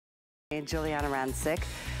Giuliana Rancic.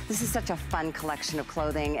 This is such a fun collection of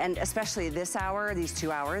clothing, and especially this hour, these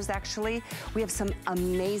 2 hours actually, we have some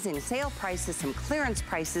amazing sale prices, some clearance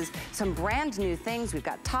prices, some brand new things. We've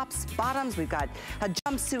got tops, bottoms, we've got a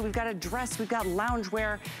jumpsuit, we've got a dress, we've got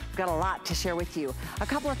loungewear, we've got a lot to share with you. A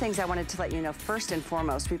couple of things I wanted to let you know. First and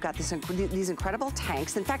foremost, we've got these incredible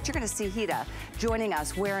tanks. In fact, you're gonna see Hida joining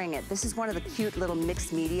us wearing it. This is one of the cute little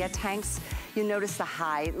mixed media tanks. You notice the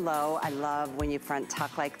high, low. I love when you front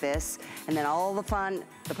tuck like this, and then all the fun,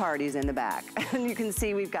 the party's in the back. And you can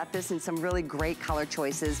see we've got this in some really great color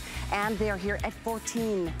choices, and they're here at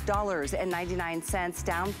 $14.99,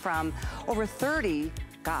 down from over $30.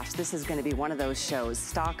 Gosh, this is gonna be one of those shows.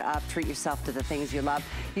 Stock up, treat yourself to the things you love.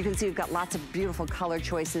 You can see we've got lots of beautiful color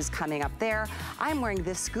choices coming up there. I'm wearing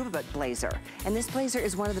this scuba blazer, and this blazer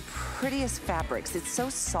is one of the prettiest fabrics. It's so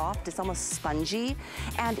soft, it's almost spongy,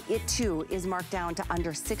 and it too is marked down to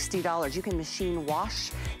under $60. You can machine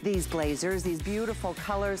wash these blazers, these beautiful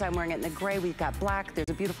colors. I'm wearing it in the gray, we've got black,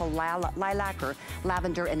 there's a beautiful lilac or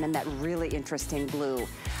lavender, and then that really interesting blue.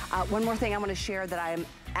 One more thing I wanna share that I am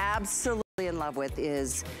absolutely in love with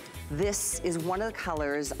is this is one of the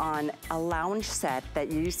colors on a lounge set that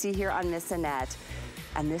you see here on Miss Annette,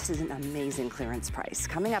 and this is an amazing clearance price.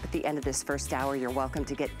 Coming up at the end of this first hour, you're welcome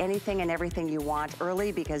to get anything and everything you want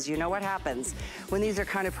early, because you know what happens when these are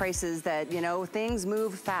kind of prices that, you know, things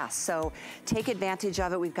move fast. So take advantage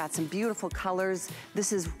of it. We've got some beautiful colors.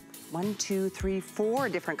 This is 1, 2, 3, 4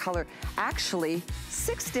 different color, actually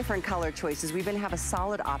 6 different color choices. We even have a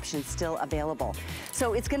solid option still available.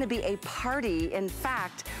 So it's gonna be a party. In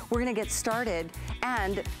fact, we're gonna get started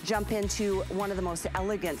and jump into one of the most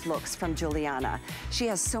elegant looks from Giuliana. She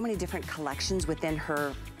has so many different collections within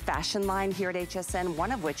her fashion line here at HSN,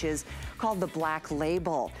 one of which is called the Black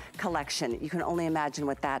Label collection. You can only imagine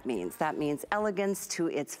what that means. That means elegance to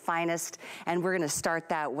its finest, and we're gonna start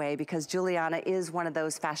that way because Giuliana is one of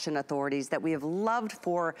those fashion authorities that we have loved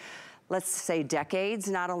for, let's say, decades,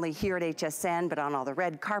 not only here at HSN, but on all the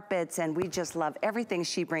red carpets, and we just love everything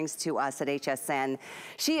she brings to us at HSN.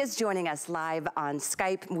 She is joining us live on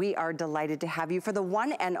Skype. We are delighted to have you for the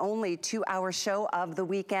one and only 2-hour show of the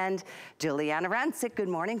weekend. Giuliana Rancic, good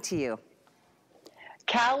morning to you.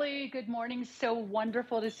 Callie, good morning. So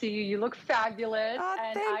wonderful to see you. You look fabulous. Oh,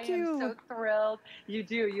 and I am so thrilled. You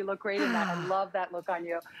do. You look great in that. I love that look on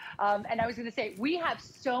you. And I was going to say, we have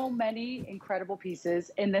so many incredible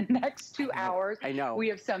pieces in the next 2 hours. I know. We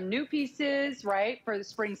have some new pieces, right, for the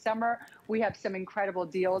spring, summer. We have some incredible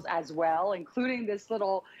deals as well, including this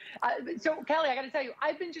little, so Callie, I got to tell you,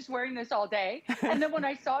 I've been just wearing this all day. And then when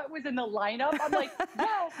I saw it was in the lineup, I'm like,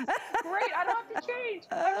 yes, great. I don't have to change.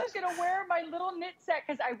 I'm just going to wear my little knit set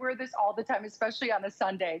because I wear this all the time, especially on a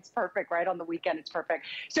Sunday. It's perfect, right? On the weekend, it's perfect.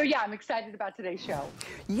 So yeah, I'm excited about today's show.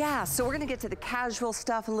 Yeah, so we're going to get to the casual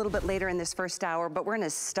stuff a little bit later in this first hour, but we're going to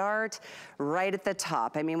start right at the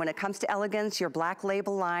top. I mean, when it comes to elegance, your Black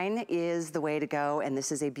Label line is the way to go, and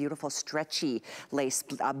this is a beautiful stretchy lace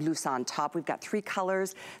blouson top. We've got 3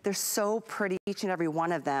 colors. They're so pretty, each and every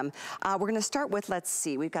one of them. We're going to start with, let's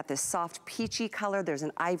see, we've got this soft peachy color, there's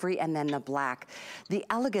an ivory, and then the black. The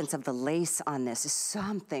elegance of the lace on this is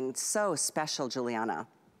something so special, Giuliana.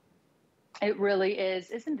 It really is.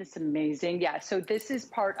 Isn't this amazing? Yeah, so this is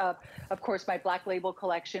part of course, my Black Label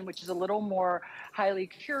collection, which is a little more highly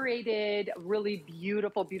curated, really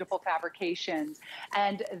beautiful, beautiful fabrications.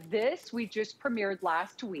 And this we just premiered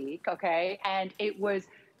last week, okay? And it was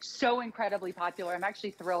so incredibly popular. I'm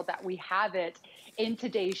actually thrilled that we have it in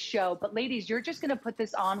today's show. But ladies, you're just gonna put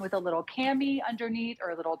this on with a little cami underneath or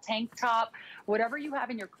a little tank top, whatever you have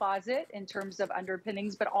in your closet in terms of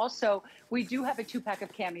underpinnings. But also, we do have a 2-pack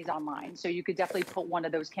of camis online. So you could definitely put one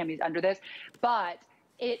of those camis under this. But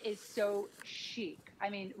it is so chic. I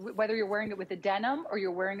mean, whether you're wearing it with a denim or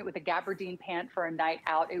you're wearing it with a gabardine pant for a night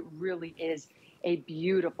out, it really is a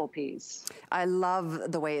beautiful piece. I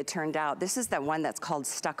love the way it turned out. This is the one that's called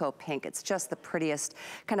Stucco Pink. It's just the prettiest,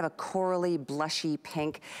 kind of a corally, blushy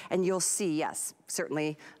pink. And you'll see, yes,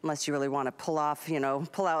 certainly, unless you really want to pull off, you know,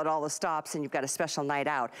 pull out all the stops and you've got a special night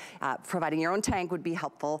out. Providing your own tank would be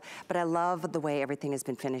helpful, but I love the way everything has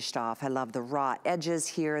been finished off. I love the raw edges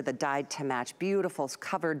here, the dyed to match, beautiful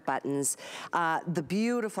covered buttons, the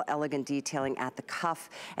beautiful elegant detailing at the cuff,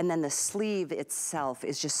 and then the sleeve itself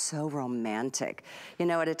is just so romantic. You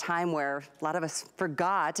know, at a time where a lot of us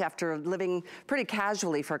forgot, after living pretty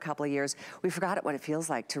casually for a couple of years, we forgot what it feels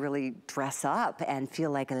like to really dress up and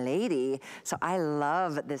feel like a lady. So I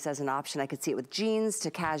love this as an option. I could see it with jeans to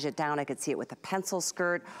cash it down. I could see it with a pencil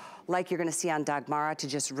skirt, like you're gonna see on Dagmara, to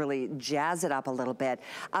just really jazz it up a little bit.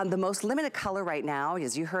 The most limited color right now,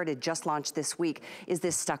 as you heard, it just launched this week, is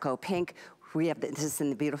this Stucco Pink. We have this in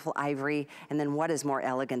the beautiful ivory, and then what is more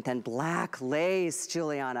elegant than black lace,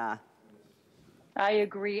 Giuliana? I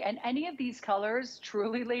agree. And any of these colors,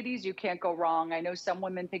 truly, ladies, you can't go wrong. I know some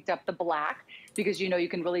women picked up the black because you know you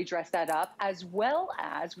can really dress that up, as well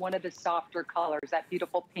as one of the softer colors, that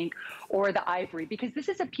beautiful pink or the ivory, because this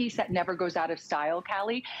is a piece that never goes out of style,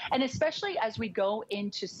 Callie. And especially as we go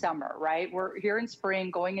into summer, right? We're here in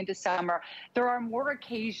spring, going into summer. There are more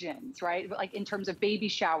occasions, right? Like in terms of baby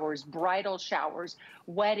showers, bridal showers,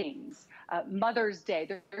 weddings, Mother's Day.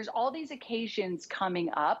 There's all these occasions coming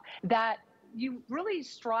up that you really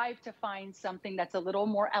strive to find something that's a little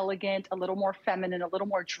more elegant, a little more feminine, a little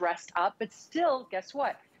more dressed up, but still, guess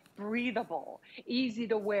what? Breathable, easy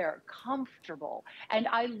to wear, comfortable. And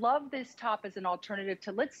I love this top as an alternative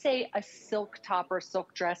to, let's say, a silk top or a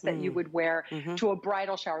silk dress that you would wear to a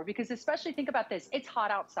bridal shower. Because especially think about this, it's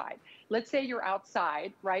hot outside. Let's say you're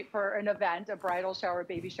outside, right, for an event, a bridal shower,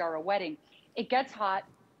 baby shower, a wedding. It gets hot.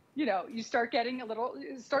 You know, you start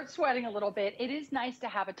sweating a little bit. It is nice to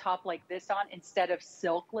have a top like this on instead of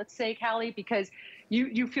silk, let's say, Callie, because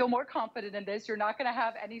you feel more confident in this. You're not going to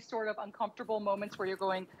have any sort of uncomfortable moments where you're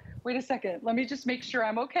going, wait a second, let me just make sure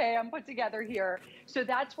I'm okay, I'm put together here. So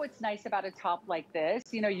that's what's nice about a top like this.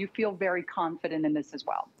 You know, you feel very confident in this as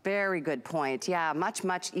well. Very good point. Yeah, much,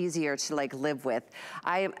 much easier to like live with.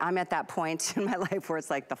 I'm at that point in my life where it's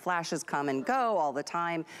like the flashes come and go all the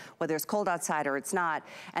time, whether it's cold outside or it's not.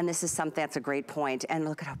 And this is something that's a great point. And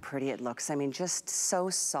look at how pretty it looks. I mean, just so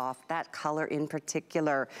soft, that color in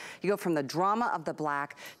particular. You go from the drama of the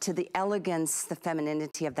black to the elegance, the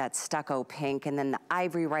femininity of that stucco pink, and then the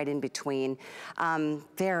ivory right in between.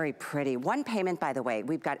 Very pretty. One payment, by the way.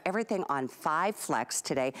 We've got everything on 5 flex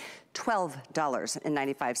today.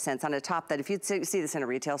 $12.95 on a top that if you'd see this in a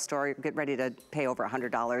retail store, get ready to pay over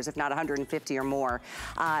 $100, if not $150 or more,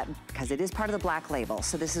 because it is part of the black label.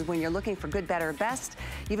 So this is when you're looking for good, better, best.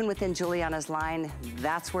 Even within Giuliana's line,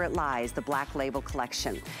 that's where it lies, the black label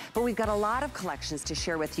collection. But we've got a lot of collections to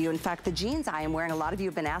share with you. In fact, the jeans I am wearing, a lot of you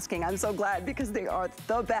have been asking. I'm so glad because they are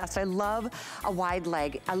the best. I love a wide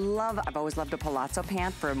leg. I've always loved a palazzo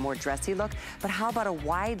pant for a more dressy look, but how about a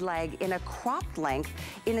wide leg in a cropped length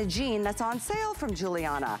in a jean that's on sale from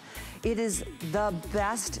Giuliana? It is the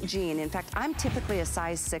best jean. In fact, I'm typically a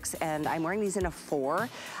size 6 and I'm wearing these in a 4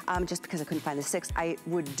 just because I couldn't find the 6. I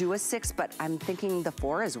would do a 6, but I'm thinking the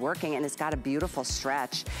 4 is working and it's got a beautiful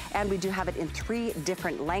stretch. And we do have it in 3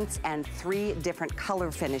 different lengths and 3 different color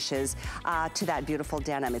finishes to that beautiful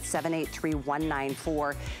denim. It's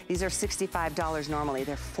 783194. These are $65 normally.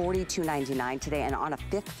 They're $42.99 today, and on a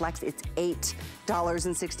 5th flex, it's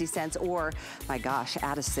 $8.60, or my gosh,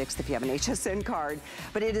 add a 6th if you have an HSN card.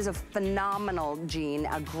 But it is a phenomenal jean,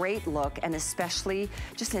 a great look, and especially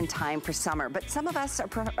just in time for summer. But some of us are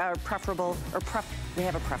preferable, or we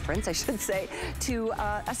have a preference, I should say, to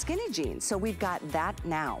a skinny jean. So we've got that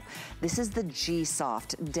now. This is the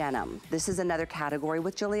G-Soft denim. This is another category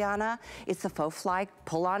with Giuliana. It's the faux fly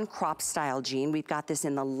pull-on crop style jean. We've got this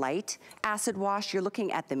in the light acid wash. You're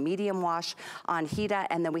looking at the medium wash on Hita,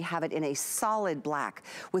 and then we have it in a solid black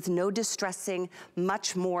with no distressing,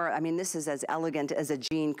 much more. I mean, this is as elegant as a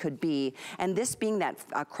jean could be. And this being that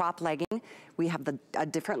crop legging, we have a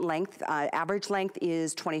different length. Average length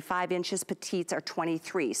is 25 inches, petites are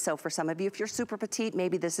 23. So for some of you, if you're super petite,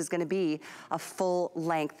 maybe this is gonna be a full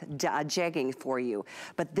length jegging for you.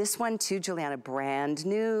 But this one too, Giuliana, brand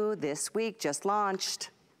new this week, just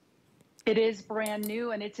launched. It is brand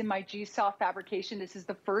new, and it's in my G-Soft fabrication. This is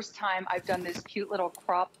the first time I've done this cute little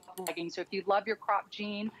crop legging. So if you love your crop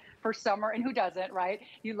jean for summer, and who doesn't, right?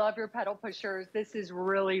 You love your pedal pushers. This is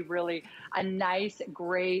really, really a nice,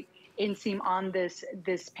 great inseam on this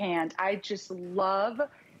pant. I just love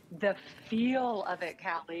the feel of it,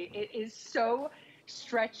 Callie. It is so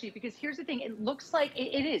stretchy, because here's the thing, it looks like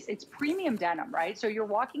it's premium denim, right? So you're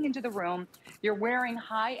walking into the room, you're wearing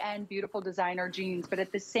high-end beautiful designer jeans, but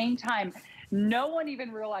at the same time, no one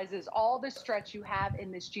even realizes all the stretch you have in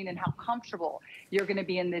this jean and how comfortable you're going to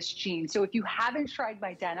be in this jean. So if you haven't tried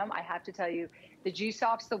my denim, I have to tell you, the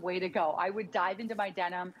G-Soft's the way to go. I would dive into my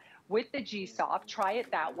denim with the G-Soft, try it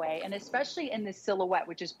that way, and especially in this silhouette,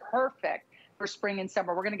 which is perfect for spring and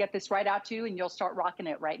summer. We're gonna get this right out to you, and you'll start rocking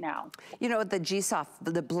it right now. You know, the G-Soft,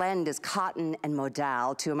 the blend is cotton and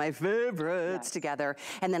modal, 2 of my favorites together,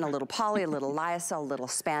 and then a little poly, a little lyocell, a little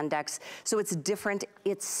spandex. So it's different,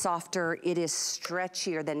 it's softer, it is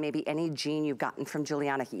stretchier than maybe any jean you've gotten from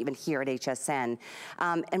Giuliana, even here at HSN.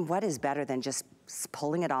 And what is better than just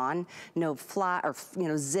pulling it on, no fly or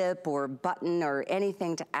zip or button or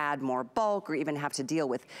anything to add more bulk or even have to deal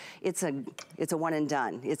with. It's a one and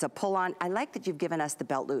done. It's a pull on. I like like that you've given us the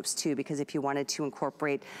belt loops too, because if you wanted to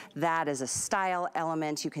incorporate that as a style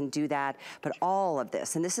element, you can do that. But all of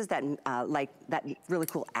this, and this is that like that really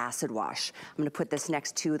cool acid wash. I'm gonna put this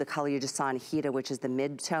next to the color you just saw in Hida, which is the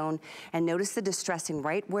mid-tone. And notice the distressing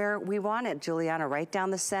right where we want it, Giuliana, right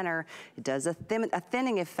down the center. It does a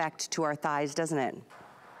thinning effect to our thighs, doesn't it?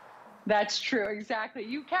 That's true, exactly.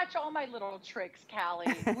 You catch all my little tricks,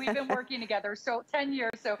 Callie. We've been working together 10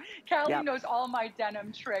 years, so Callie knows all my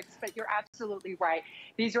denim tricks, but you're absolutely right.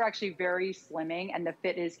 These are actually very slimming, and the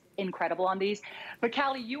fit is incredible on these. But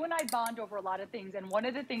Callie, you and I bond over a lot of things, and one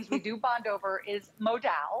of the things we do bond over is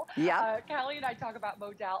modal. Callie and I talk about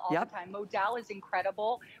modal all the time. Modal is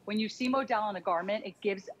incredible. When you see modal on a garment, it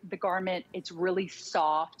gives the garment its really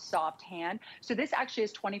soft hand. So this actually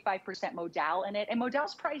has 25% modal in it, and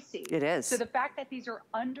modal's pricey. It is. So the fact that these are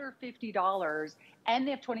under $50 and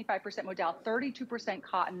they have 25% modal, 32%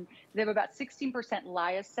 cotton, they have about 16%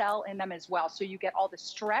 lyocell in them as well. So you get all the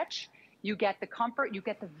stretch, you get the comfort, you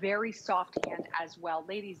get the very soft hand as well.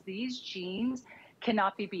 Ladies, these jeans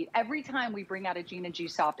cannot be beat. Every time we bring out a jean in G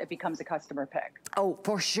Soft, it becomes a customer pick. Oh,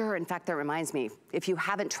 for sure. In fact, that reminds me, if you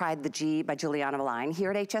haven't tried the G by Giuliana line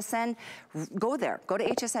here at HSN, go there. Go to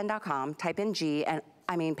hsn.com, type in G, and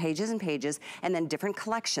I mean, pages and pages, and then different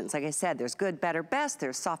collections. Like I said, there's good, better, best,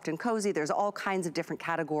 there's soft and cozy, there's all kinds of different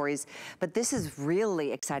categories. But this is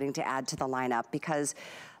really exciting to add to the lineup because,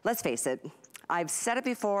 let's face it, I've said it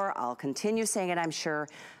before, I'll continue saying it, I'm sure.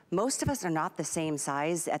 Most of us are not the same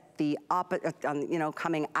size at the you know,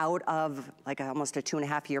 coming out of like almost a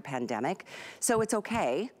 2.5-year pandemic. So it's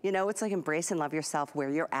okay, you know, it's like embrace and love yourself where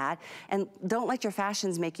you're at, and don't let your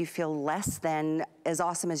fashions make you feel less than as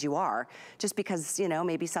awesome as you are. Just because, you know,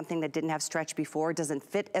 maybe something that didn't have stretch before doesn't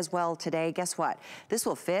fit as well today, guess what? This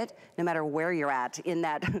will fit no matter where you're at in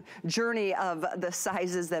that journey of the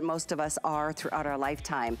sizes that most of us are throughout our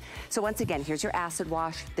lifetime. So once again, here's your acid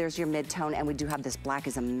wash, there's your mid-tone, and we do have this black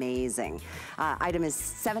is amazing. Item is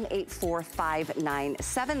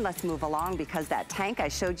 784597. Let's move along because that tank I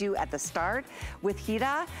showed you at the start with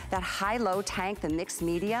Hida, that high-low tank, the mixed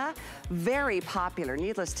media, very popular.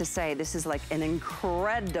 Needless to say, this is like an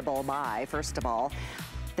incredible buy, first of all.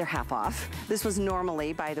 They're half off. This was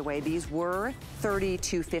normally, by the way, these were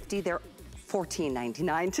 $32.50. They're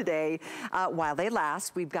 $14.99 today while they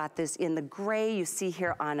last. We've got this in the gray you see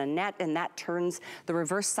here on a net, and that turns, the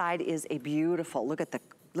reverse side is a beautiful, look at the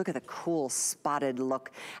cool spotted look,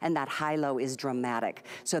 and that high-low is dramatic.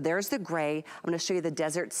 So there's the gray. I'm gonna show you the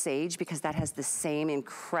desert sage because that has the same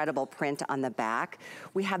incredible print on the back.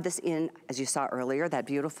 We have this in, as you saw earlier, that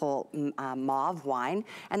beautiful mauve wine,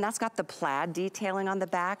 and that's got the plaid detailing on the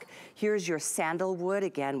back. Here's your sandalwood,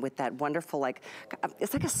 again, with that wonderful, like,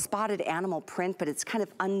 it's like a spotted animal print, but it's kind of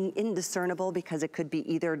indiscernible because it could be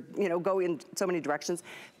either, you know, go in so many directions.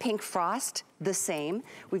 Pink frost, the same.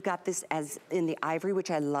 We've got this as in the ivory,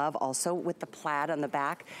 which I love also with the plaid on the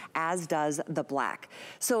back, as does the black.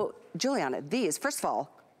 So Giuliana, these, first of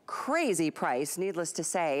all, crazy price, needless to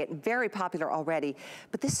say, very popular already,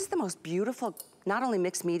 but this is the most beautiful, not only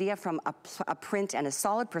mixed media from a print and a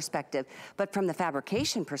solid perspective, but from the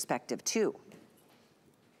fabrication perspective too.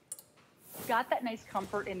 Got that nice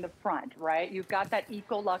comfort in the front, right? You've got that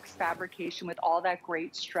Ecolux fabrication with all that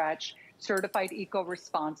great stretch, certified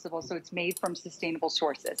eco-responsible, so it's made from sustainable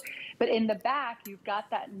sources. But in the back, you've got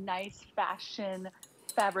that nice fashion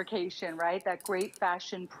fabrication, right? That great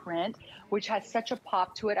fashion print, which has such a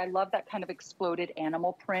pop to it. I love that kind of exploded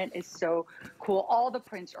animal print, is so cool. All the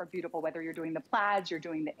prints are beautiful, whether you're doing the plaids, you're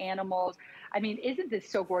doing the animals. I mean, isn't this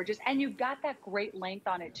so gorgeous? And you've got that great length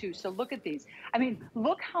on it too. So look at these. I mean,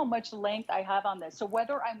 look how much length I have on this. So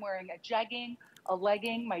whether I'm wearing a jegging, a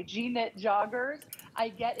legging, my G-knit joggers, I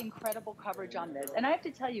get incredible coverage on this. And I have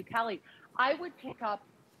to tell you, Callie, I would pick up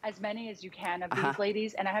as many as you can of these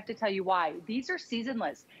ladies, and I have to tell you why. These are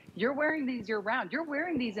seasonless. You're wearing these year round. You're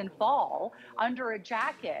wearing these in fall under a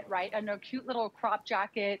jacket, right? Under a cute little crop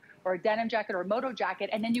jacket or a denim jacket or a moto jacket,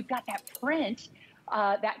 and then you've got that print,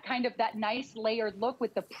 that nice layered look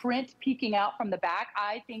with the print peeking out from the back.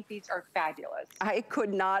 I think these are fabulous. I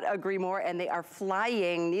could not agree more, and they are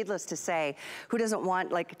flying, needless to say. Who doesn't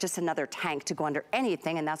want like just another tank to go under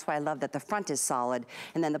anything? And that's why I love that the front is solid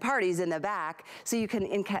and then the party's in the back. So you can,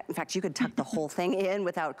 in fact, you could tuck the whole thing in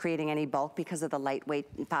without creating any bulk because of the lightweight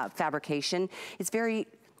fabrication. It's very,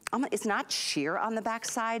 it's not sheer on the back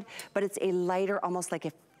side, but it's a lighter, almost like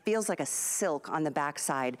a feels like a silk on the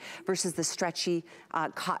backside versus the stretchy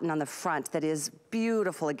cotton on the front that is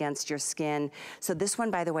beautiful against your skin. So this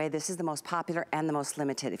one, by the way, this is the most popular and the most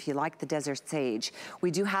limited. If you like the desert sage,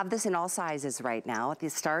 we do have this in all sizes right now. You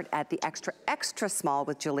start at the extra, extra small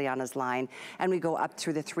with Giuliana's line, and we go up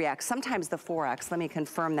through the 3X, sometimes the 4X. Let me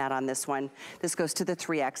confirm that on this one. This goes to the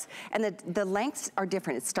 3X. And the lengths are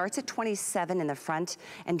different. It starts at 27 in the front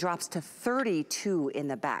and drops to 32 in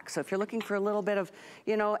the back. So if you're looking for a little bit of,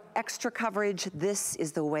 you know, extra coverage, this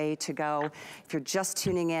is the way to go. If you're just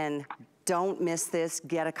tuning in, don't miss this.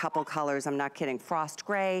 Get a couple colors. I'm not kidding. Frost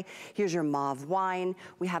gray. Here's your mauve wine.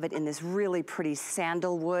 We have it in this really pretty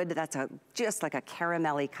sandalwood. That's just like a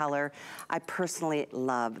caramelly color. I personally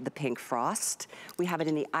love the pink frost. We have it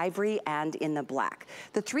in the ivory and in the black.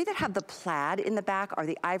 The three that have the plaid in the back are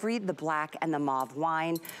the ivory, the black, and the mauve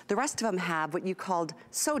wine. The rest of them have what you called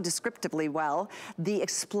so descriptively well, the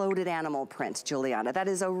exploded animal print, Giuliana. That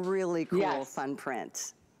is a really cool, fun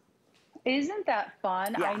print. Isn't that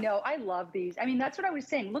fun? Yeah. I know, I love these. I mean, that's what I was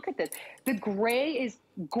saying. Look at this. The gray is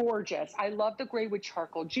gorgeous. I love the gray with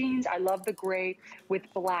charcoal jeans. I love the gray with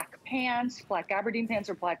black pants, black gabardine pants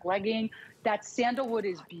or black legging. That sandalwood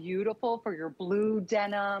is beautiful for your blue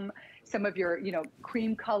denim, some of your, you know,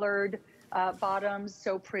 cream colored bottoms,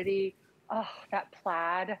 so pretty. Oh, that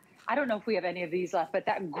plaid. I don't know if we have any of these left, but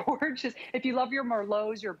that gorgeous, if you love your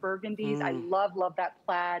Merlots, your burgundies, I love that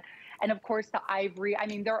plaid. And of course the ivory. I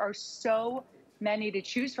mean, there are so many to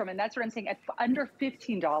choose from. And that's what I'm saying, at under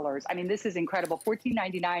 $15. I mean, this is incredible.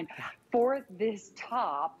 $14.99 for this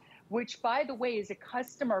top, which by the way is a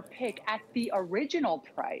customer pick at the original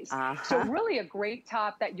price. So really a great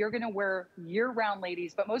top that you're gonna wear year round,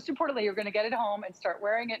 ladies, but most importantly, you're gonna get it home and start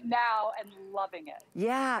wearing it now and loving it.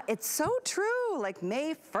 Yeah, it's so true, like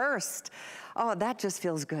May 1st. Oh, that just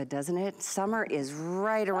feels good, doesn't it? Summer is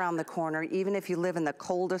right around the corner, even if you live in the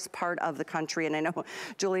coldest part of the country. And I know,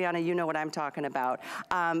 Giuliana, you know what I'm talking about.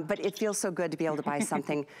 But it feels so good to be able to buy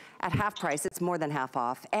something at half price. It's more than half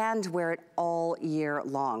off, and wear it all year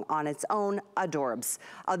long on its own.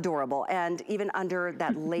 Adorable. And even under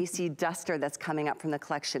that lacy duster that's coming up from the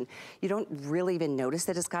collection, you don't really even notice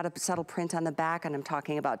that it's got a subtle print on the back. And I'm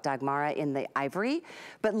talking about Dagmara in the ivory.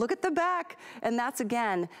 But look at the back. And that's,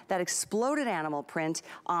 again, that exploded animal print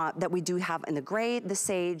that we do have in the gray, the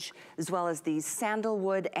sage, as well as the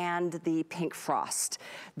sandalwood and the pink frost.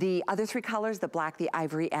 The other three colors, the black, the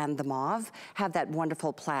ivory, and the mauve, have that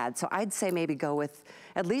wonderful plaid. So I'd say maybe go with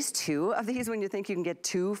at least two of these when you think you can get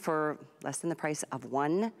two for less than the price of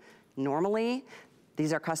one normally.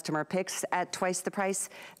 These are customer picks at twice the price.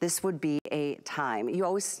 This would be a time. You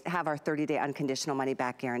always have our 30-day unconditional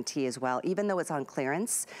money-back guarantee as well, even though it's on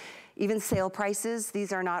clearance. Even sale prices,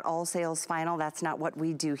 these are not all sales final. That's not what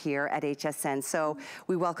we do here at HSN. So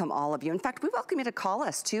we welcome all of you. In fact, we welcome you to call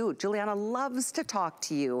us too. Giuliana loves to talk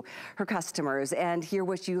to you, her customers, and hear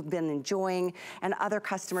what you've been enjoying. And other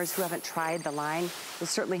customers who haven't tried the line, will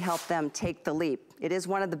certainly help them take the leap. It is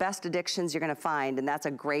one of the best addictions you're gonna find, and that's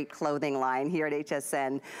a great clothing line here at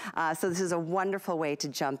HSN. So this is a wonderful way to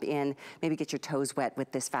jump in, maybe get your toes wet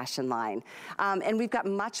with this fashion line. And we've got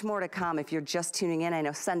much more to come if you're just tuning in. I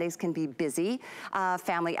know Sundays can be busy,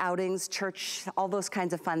 family outings, church, all those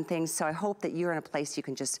kinds of fun things. So I hope that you're in a place you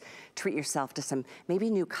can just treat yourself to some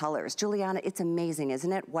maybe new colors. Giuliana, it's amazing,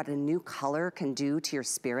 isn't it, what a new color can do to your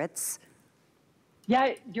spirits?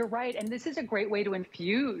 Yeah, you're right. And this is a great way to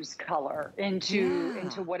infuse color into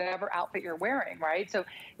whatever outfit you're wearing, right? So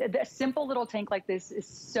the simple little tank like this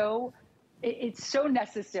is it's so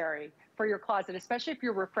necessary for your closet, especially if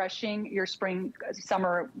you're refreshing your spring,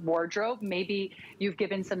 summer wardrobe. Maybe you've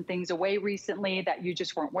given some things away recently that you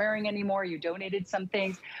just weren't wearing anymore. You donated some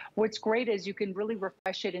things. What's great is you can really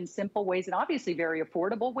refresh it in simple ways and obviously very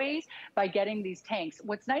affordable ways by getting these tanks.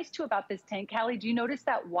 What's nice too about this tank, Callie, do you notice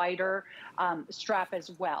that wider strap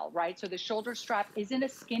as well, right? So the shoulder strap isn't a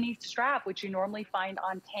skinny strap, which you normally find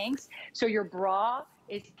on tanks. So your bra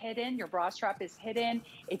is hidden, your bra strap is hidden.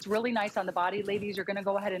 It's really nice on the body. Ladies, you're gonna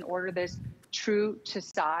go ahead and order this true to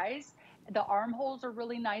size. The armholes are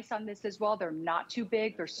really nice on this as well. They're not too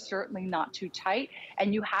big, they're certainly not too tight.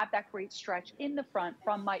 And you have that great stretch in the front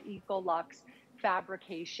from my Ecolux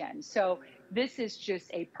fabrication. So this is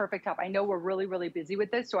just a perfect top. I know we're really, really busy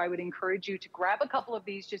with this, so I would encourage you to grab a couple of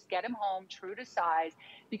these, just get them home, true to size,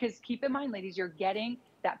 because keep in mind, ladies, you're getting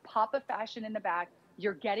that pop of fashion in the back.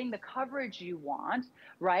 You're getting the coverage you want,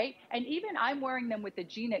 right? And even I'm wearing them with the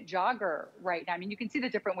G-knit jogger right now. I mean, you can see the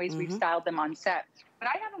different ways we've styled them on set. But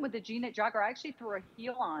I have them with the G-knit jogger. I actually threw a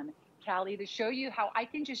heel on, Callie, to show you how I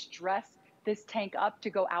can just dress this tank up to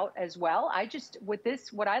go out as well. With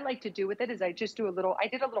this, what I like to do with it is I did a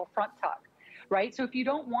little front tuck, right? So if you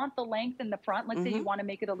don't want the length in the front, let's say you want to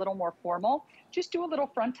make it a little more formal, just do a little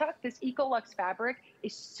front tuck. This Ecolux fabric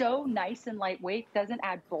is so nice and lightweight, doesn't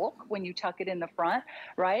add bulk when you tuck it in the front,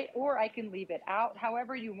 right? Or I can leave it out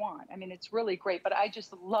however you want. I mean, it's really great, but I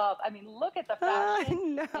just love, I mean, look at the fashion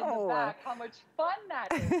in the back, how much fun that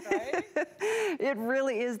is, right? It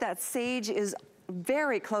really is. That sage is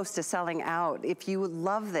very close to selling out. If you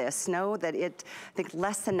love this, know that I think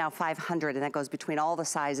less than now 500, and that goes between all the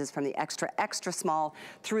sizes from the extra, extra small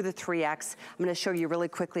through the 3X. I'm gonna show you really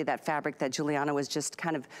quickly that fabric that Giuliana was just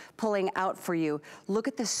kind of pulling out for you. Look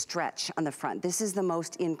at the stretch on the front. This is the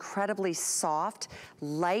most incredibly soft,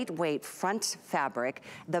 lightweight front fabric.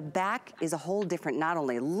 The back is a whole different, not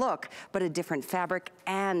only look, but a different fabric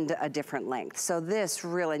and a different length. So this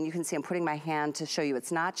really, and you can see I'm putting my hand to show you,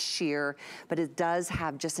 it's not sheer, but it does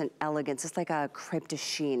have just an elegance. It's like a crepe de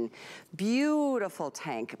chine. Beautiful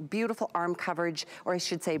tank, beautiful arm coverage, or I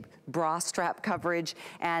should say bra strap coverage.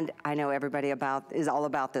 And I know everybody is all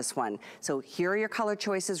about this one. So here are your color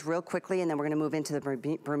choices real quickly, and then we're gonna move into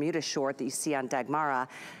the Bermuda short that you see on Dagmara.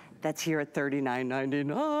 That's here at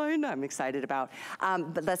 $39.99. I'm excited about.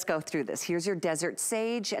 But let's go through this. Here's your desert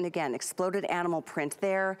sage, and again, exploded animal print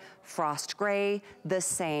there. Frost gray, the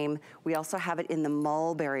same. We also have it in the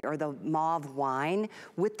mulberry or the mauve wine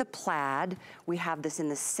with the plaid. We have this in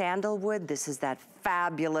the sandalwood. This is that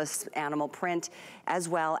fabulous animal print, as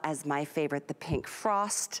well as my favorite, the pink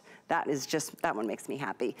frost. That one makes me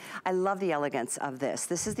happy. I love the elegance of this.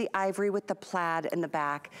 This is the ivory with the plaid in the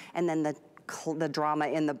back, and then the drama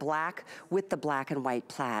in the black with the black and white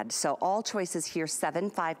plaid. So all choices here,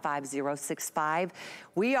 755065.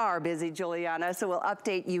 We are busy, Giuliana, so we'll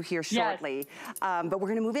update you here shortly. Yes. But we're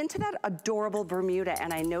gonna move into that adorable Bermuda,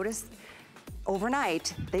 and I noticed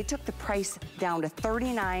overnight, they took the price down to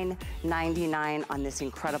 $39.99 on this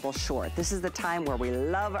incredible short. This is the time where we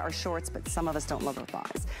love our shorts, but some of us don't love our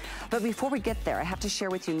thighs. But before we get there, I have to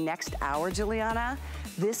share with you next hour, Giuliana,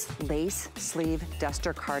 this lace sleeve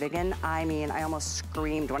duster cardigan. I mean, I almost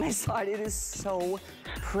screamed when I saw it. It is so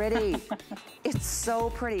pretty. It's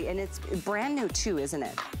so pretty, and it's brand new too, isn't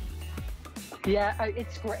it? Yeah,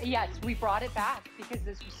 it's great. Yes, we brought it back because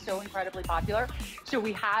this was so incredibly popular. So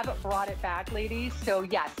we have brought it back, ladies. So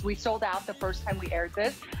yes, we sold out the first time we aired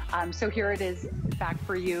this. So here it is back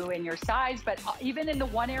for you in your size. But even in the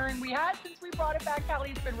one airing we had since we brought it back,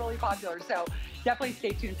 Callie, it's been really popular. So definitely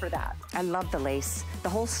stay tuned for that. I love the lace, the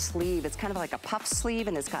whole sleeve. It's kind of like a puff sleeve,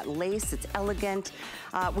 and it's got lace. It's elegant.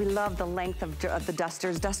 We love the length of the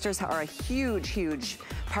dusters. Dusters are a huge, huge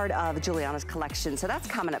part of Giuliana's collection. So that's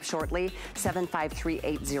coming up shortly,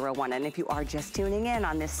 753801. And if you are just tuning in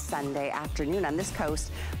on this Sunday afternoon on this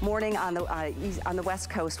coast, morning on the West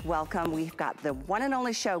Coast, welcome. We've got the one and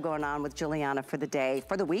only show going on with Giuliana for the day,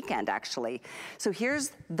 for the weekend actually. So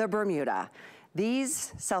here's the Bermuda.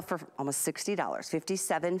 These sell for almost $60,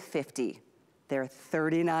 $57.50. They're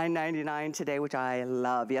 $39.99 today, which I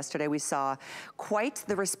love. Yesterday we saw quite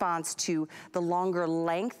the response to the longer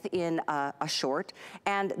length in a short,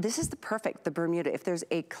 and this is the Bermuda. If there's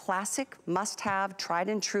a classic must-have, tried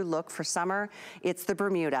and true look for summer, it's the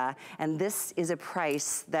Bermuda, and this is a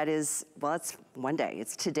price that is, well, it's one day,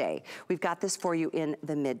 it's today. We've got this for you in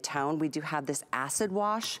the mid-tone. We do have this acid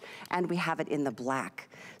wash, and we have it in the black.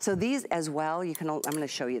 So these as well, I'm gonna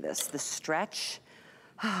show you this, the stretch.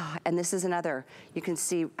 And this is another, you can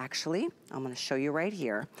see, actually, I'm gonna show you right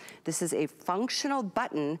here. This is a functional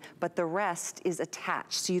button, but the rest is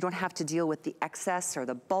attached, so you don't have to deal with the excess or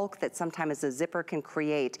the bulk that sometimes a zipper can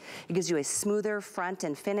create. It gives you a smoother front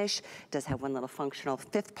and finish. It does have one little functional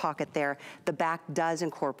fifth pocket there. The back does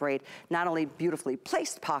incorporate not only beautifully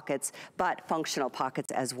placed pockets, but functional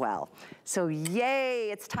pockets as well. So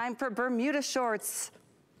yay, it's time for Bermuda shorts.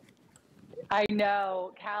 I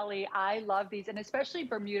know, Callie, I love these, and especially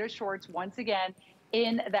Bermuda shorts, once again,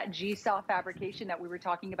 in that G-Soft fabrication that we were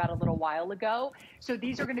talking about a little while ago. So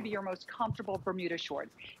these are gonna be your most comfortable Bermuda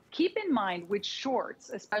shorts. Keep in mind with shorts,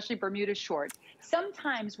 especially Bermuda shorts,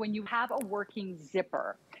 sometimes when you have a working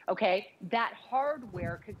zipper, okay, that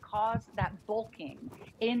hardware could cause that bulking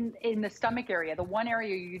in the stomach area, the one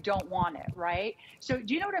area you don't want it, right? So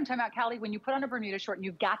do you know what I'm talking about, Callie? When you put on a Bermuda short and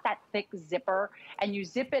you've got that thick zipper and you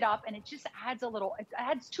zip it up and it just adds it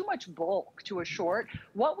adds too much bulk to a short.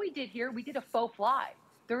 What we did here, we did a faux fly.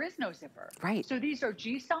 There is no zipper. Right. So these are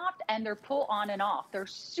G-Soft and they're pull on and off. They're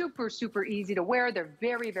super, super easy to wear. They're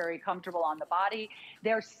very, very comfortable on the body.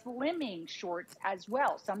 They're slimming shorts as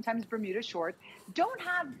well. Sometimes Bermuda shorts don't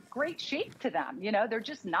have great shape to them. You know, they're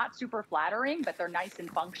just not super flattering, but they're nice and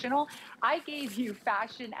functional. I gave you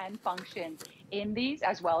fashion and function in these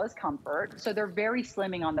as well as comfort. So they're very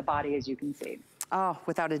slimming on the body, as you can see. Oh,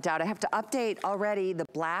 without a doubt. I have to update already the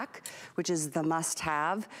black, which is the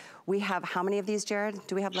must-have. We have, how many of these, Jared,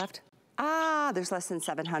 do we have left? Ah, there's less than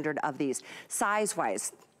 700 of these.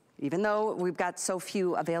 Size-wise, even though we've got so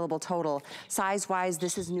few available total, size-wise,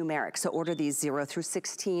 this is numeric. So order these 0 through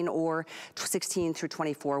 16 or 16 through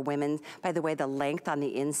 24 women. By the way, the length on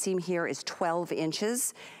the inseam here is 12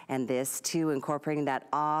 inches. And this too, incorporating that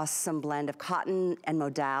awesome blend of cotton and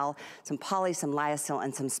modal, some poly, some lyocell,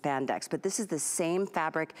 and some spandex. But this is the same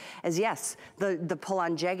fabric as, yes, the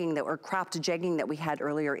pull-on jegging or cropped jegging that we had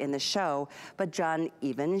earlier in the show, but done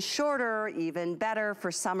even shorter, even better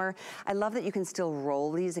for summer. I love that you can still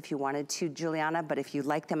roll these if you wanted to, Giuliana, but if you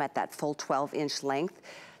like them at that full 12-inch length,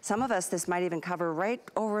 some of us, this might even cover right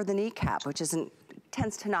over the kneecap, which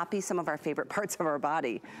tends to not be some of our favorite parts of our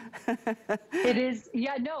body. It is,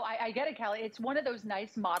 yeah, no, I get it, Callie. It's one of those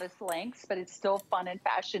nice, modest lengths, but it's still fun and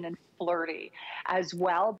fashion and flirty as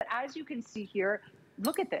well. But as you can see here,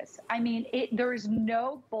 look at this. I mean, there is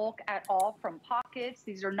no bulk at all from pockets.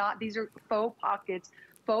 These are faux pockets,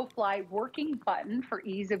 faux fly, working button for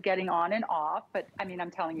ease of getting on and off. But I mean,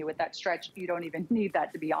 I'm telling you, with that stretch, you don't even need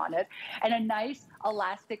that, to be honest. And a nice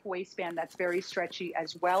elastic waistband that's very stretchy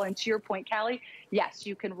as well. And to your point, Callie, yes,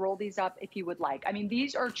 you can roll these up if you would like. I mean,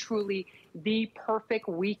 these are truly the perfect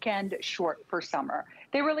weekend short for summer.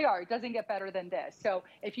 They really are. It doesn't get better than this. So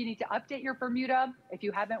if you need to update your Bermuda, if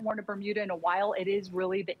you haven't worn a Bermuda in a while, it is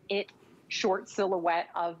really the it short silhouette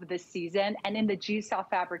of the season. And in the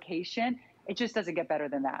G-Soft fabrication, it just doesn't get better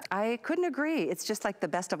than that. I couldn't agree. It's just like the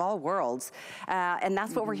best of all worlds. And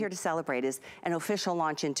that's what we're here to celebrate, is an official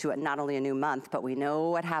launch into not only a new month, but we know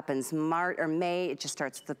what happens. March or May, it just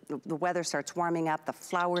starts, the weather starts warming up, the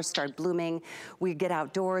flowers start blooming. We get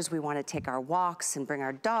outdoors, we want to take our walks and bring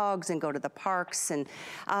our dogs and go to the parks. And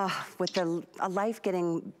with a life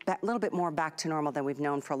getting a little bit more back to normal than we've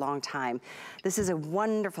known for a long time, this is a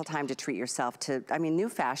wonderful time to treat yourself to, I mean, new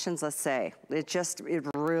fashions, let's say. It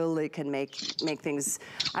really can make things,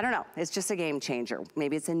 I don't know, it's just a game changer.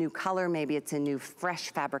 Maybe it's a new color, maybe it's a new fresh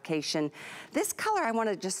fabrication. This color I want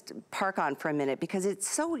to just park on for a minute because it's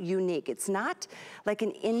so unique. It's not like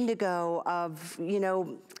an indigo of, you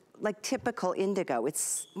know, like typical indigo.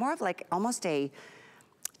 It's more of like almost a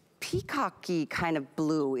peacocky kind of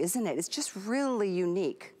blue, isn't it? It's just really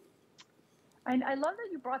unique. And I love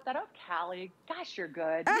that you brought that up, Callie. Gosh, you're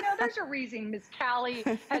good. You know, there's a reason Miss Callie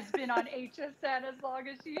has been on HSN as long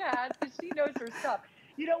as she has, because she knows her stuff.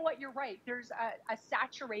 You know what? You're right. There's a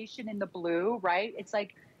saturation in the blue, right? It's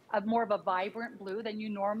like more of a vibrant blue than you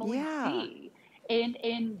normally see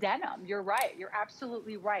in denim. You're right. You're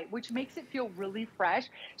absolutely right, which makes it feel really fresh.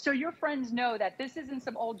 So your friends know that this isn't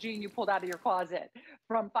some old jean you pulled out of your closet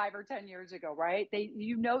from 5 or 10 years ago, right?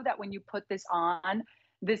 You know that when you put this on,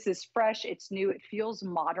 this is fresh, it's new, it feels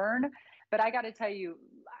modern. But I got to tell you,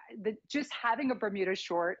 just having a Bermuda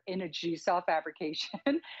short in a G-Soft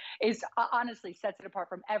fabrication is honestly sets it apart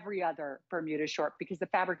from every other Bermuda short because the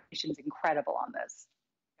fabrication is incredible on this.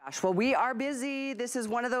 Gosh, well, we are busy. This is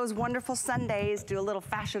one of those wonderful Sundays, do a little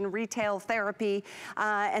fashion retail therapy,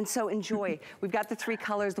 and so enjoy. We've got the 3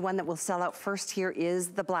 colors. The one that will sell out first here is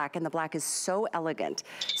the black, and the black is so elegant.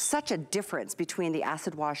 Such a difference between the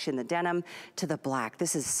acid wash in the denim to the black.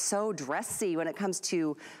 This is so dressy when it comes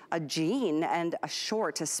to a jean and a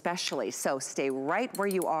short especially, so stay right where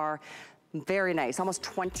you are. Very nice, almost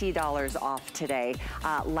 $20 off today.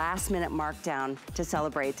 Last minute markdown to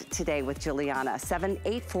celebrate today with Giuliana.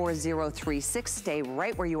 784036, stay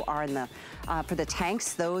right where you are in the, for the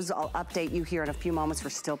tanks. Those I'll update you here in a few moments. We're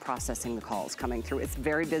still processing the calls coming through. It's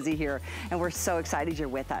very busy here and we're so excited you're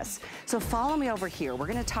with us. So follow me over here. We're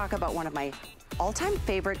gonna talk about one of my all-time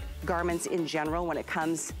favorite garments in general when it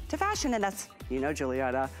comes to fashion, and that's, you know,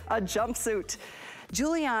 Giuliana, a jumpsuit.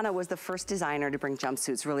 Giuliana was the first designer to bring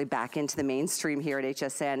jumpsuits really back into the mainstream here at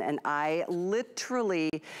HSN, and I literally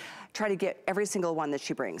try to get every single one that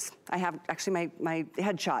she brings. I have actually my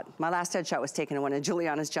headshot, my last headshot was taken in one of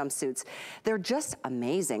Giuliana's jumpsuits. They're just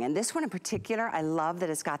amazing. And this one in particular, I love that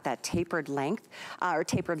it's got that tapered length, or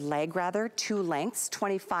tapered leg rather, 2 lengths,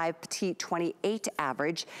 25 petite, 28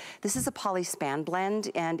 average. This is a poly span blend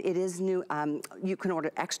and it is new, you can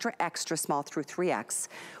order extra, extra small through 3X.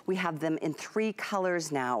 We have them in 3 colors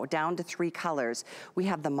now, down to 3 colors. We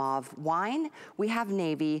have the mauve wine, we have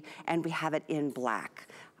navy, and we have it in black.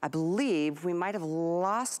 I believe we might have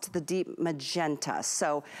lost the deep magenta.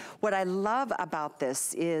 So what I love about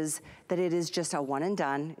this is that it is just a one and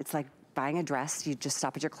done. It's like buying a dress, you just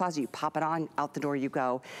stop at your closet, you pop it on, out the door you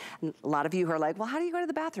go. And a lot of you who are like, well, how do you go to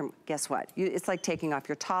the bathroom? Guess what? It's like taking off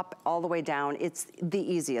your top all the way down. It's the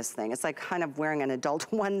easiest thing. It's like kind of wearing an adult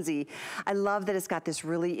onesie. I love that it's got this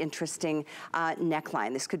really interesting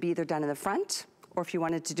neckline. This could be either done in the front, or if you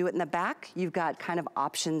wanted to do it in the back, you've got kind of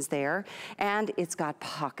options there. And it's got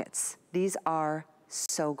pockets. These are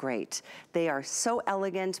so great. They are so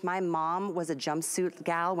elegant. My mom was a jumpsuit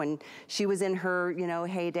gal when she was in her, you know,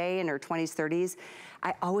 heyday in her 20s, 30s.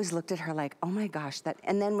 I always looked at her like, oh my gosh, that,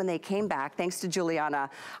 and then when they came back, thanks to Giuliana,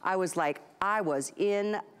 I was like, I was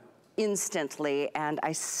in instantly, and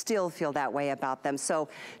I still feel that way about them. So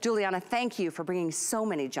Giuliana, thank you for bringing so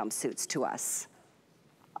many jumpsuits to us.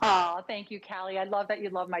 Oh, thank you, Callie. I love that you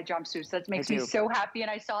love my jumpsuits. That makes me so happy. And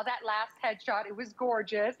I saw that last headshot. It was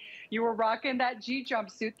gorgeous. You were rocking that G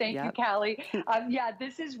jumpsuit. Thank you, Callie. Yeah,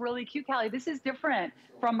 this is really cute, Callie. This is different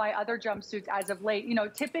from my other jumpsuits as of late. You know,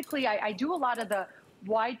 typically I do a lot of the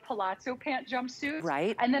wide palazzo pant jumpsuits.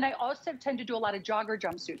 Right. And then I also tend to do a lot of jogger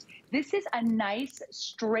jumpsuits. This is a nice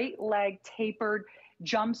straight leg tapered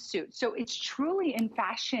jumpsuit. So it's truly in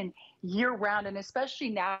fashion year round, and especially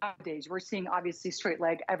nowadays, we're seeing obviously straight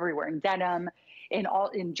leg everywhere in denim, in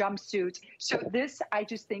jumpsuits. So this, I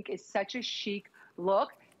just think, is such a chic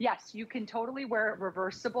look. Yes, you can totally wear it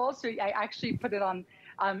reversible. So I actually put it on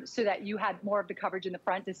so that you had more of the coverage in the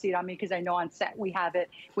front to see it on me, because I know on set we have it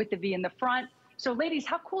with the V in the front. So ladies,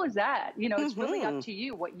 how cool is that? You know, it's really up to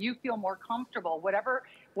you, what you feel more comfortable,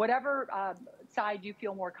 whatever side you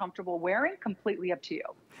feel more comfortable wearing, completely up to you.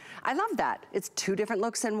 I love that. It's two different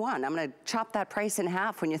looks in one. I'm gonna chop that price in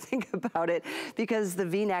half when you think about it, because the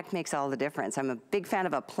V-neck makes all the difference. I'm a big fan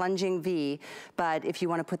of a plunging V, but if you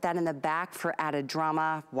wanna put that in the back for added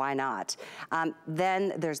drama, why not?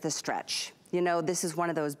 Then there's the stretch. You know, this is one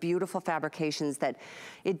of those beautiful fabrications that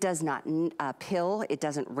it does not pill, it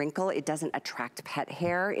doesn't wrinkle, it doesn't attract pet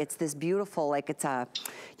hair. It's this beautiful, like it's a,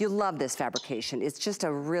 you love this fabrication. It's just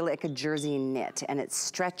a really, like a jersey knit, and it's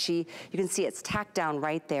stretchy. You can see it's tacked down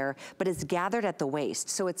right there, but it's gathered at the waist.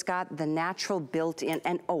 So it's got the natural built-in,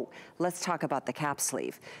 and oh, let's talk about the cap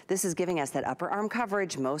sleeve. This is giving us that upper arm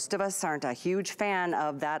coverage. Most of us aren't a huge fan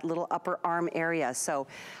of that little upper arm area. So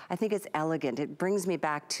I think it's elegant. It brings me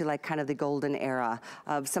back to like kind of the golden era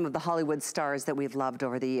of some of the Hollywood stars that we've loved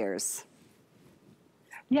over the years.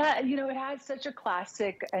 Yeah, you know, it has such a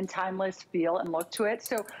classic and timeless feel and look to it.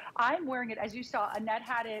 So I'm wearing it, as you saw, Annette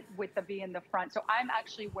had it with the V in the front. So I'm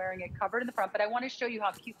actually wearing it covered in the front, but I want to show you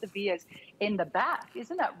how cute the V is in the back.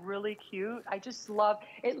 Isn't that really cute? I just love,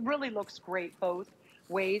 it really looks great both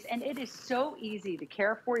ways, and it is so easy to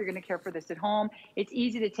care for. You're going to care for this at home. It's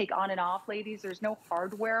easy to take on and off, ladies. There's no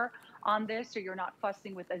hardware on this, so you're not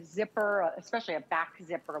fussing with a zipper, especially a back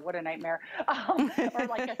zipper. What a nightmare. Or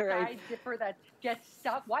like a side zipper that gets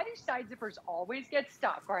stuck. Why do side zippers always get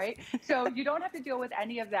stuck, right? So you don't have to deal with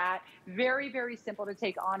any of that. Very, very simple to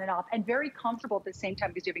take on and off, and very comfortable at the same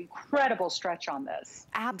time, because you have incredible stretch on this.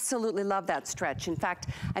 Absolutely love that stretch. In fact,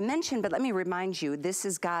 I mentioned, but let me remind you, this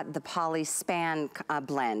has got the poly span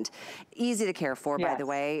blend. Easy to care for, by the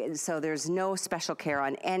way. So there's no special care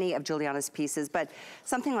on any of Giuliana's pieces, but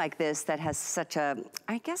something like this that has such a,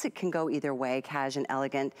 I guess it can go either way, cash and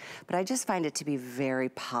elegant, but I just find it to be very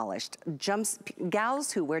polished.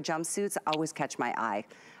 Gals who wear jumpsuits always catch my eye.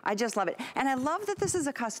 I just love it. And I love that this is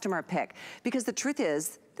a customer pick, because the truth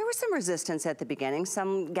is, there was some resistance at the beginning.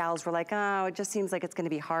 Some gals were like, oh, it just seems like it's gonna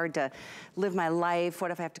be hard to live my life. What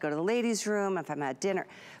if I have to go to the ladies' room, if I'm at dinner?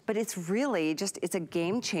 But it's really just, it's a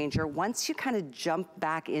game changer once you kind of jump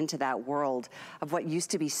back into that world of what used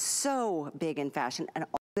to be so big in fashion, and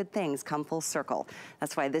all good things come full circle.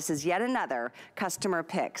 That's why this is yet another customer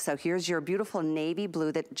pick. So here's your beautiful navy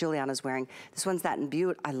blue that Giuliana's wearing. This one's that in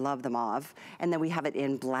beaut. I love the mauve. And then we have it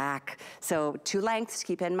in black. So 2 lengths,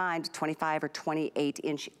 keep in mind, 25 or 28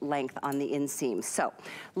 inch length on the inseam. So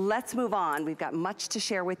let's move on. We've got much to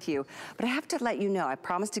share with you, but I have to let you know, I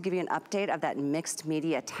promised to give you an update of that mixed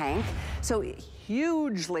media tank. So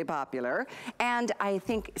hugely popular, and I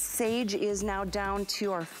think sage is now down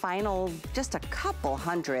to our final, just a couple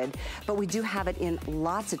hundred, but we do have it in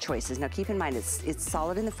lots of choices. Now keep in mind, it's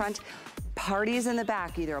solid in the front, parties in the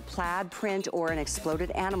back, either a plaid print or an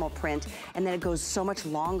exploded animal print, and then it goes so much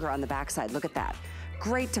longer on the backside. Look at that.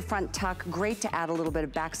 Great to front tuck, great to add a little bit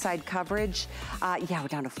of backside coverage. Yeah, we're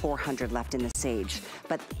down to 400 left in the sage,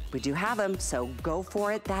 but we do have them, so go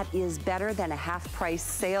for it. That is better than a half price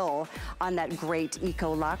sale on that great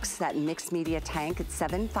Eco Luxe, that mixed media tank. It's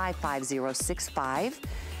 755065.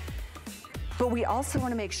 But we also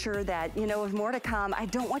want to make sure that, you know, with more to come, I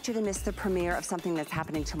don't want you to miss the premiere of something that's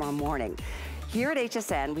happening tomorrow morning. Here at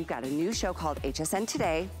HSN, we've got a new show called HSN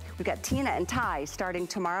Today. We've got Tina and Ty starting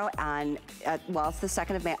tomorrow on, well, it's the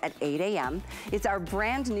 2nd of May at 8 a.m. It's our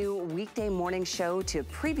brand new weekday morning show to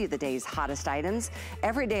preview the day's hottest items.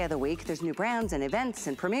 Every day of the week, there's new brands and events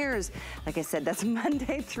and premieres. Like I said, that's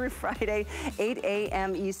Monday through Friday, 8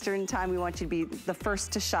 a.m. Eastern time. We want you to be the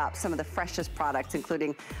first to shop some of the freshest products,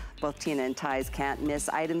 including both Tina and Ty's can't miss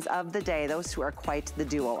items of the day. Those two are quite the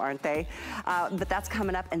duo, aren't they? But that's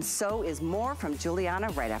coming up, and so is more from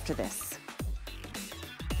Giuliana right after this.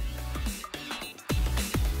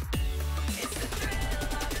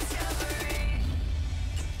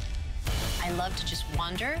 I love to just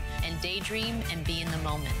wander and daydream and be in the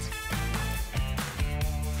moment.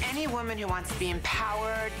 Any woman who wants to be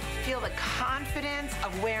empowered, feel the confidence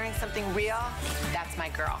of wearing something real, that's my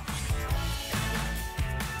girl.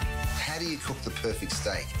 How do you cook the perfect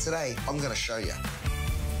steak? Today, I'm going to show you.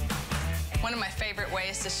 One of my favorite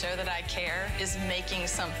ways to show that I care is making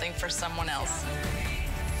something for someone else.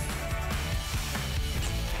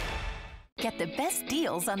 Get the best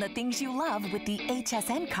deals on the things you love with the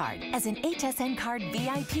HSN card. As an HSN card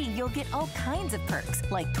VIP, you'll get all kinds of perks,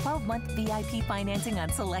 like 12-month VIP financing on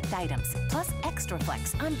select items, plus extra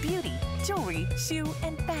flex on beauty, jewelry, shoe,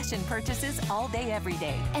 and fashion purchases all day, every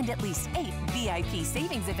day. And at least 8 VIP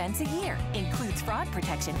savings events a year. Includes fraud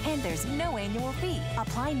protection, and there's no annual fee.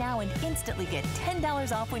 Apply now and instantly get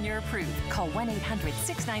 $10 off when you're approved. Call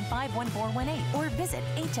 1-800-695-1418 or visit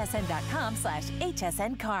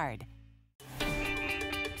hsn.com/HSN card.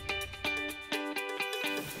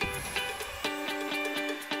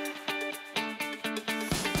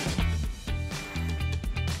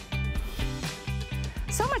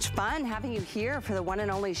 So much fun having you here for the one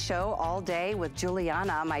and only show all day with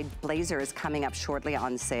Giuliana. My blazer is coming up shortly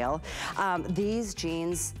on sale. These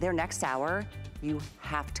jeans, they're next hour. You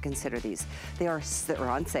have to consider these. They're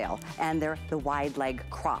on sale, and they're the wide leg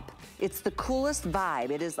crop. It's the coolest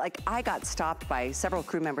vibe. It is like, I got stopped by several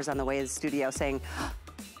crew members on the way to the studio saying,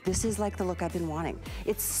 this is like the look I've been wanting.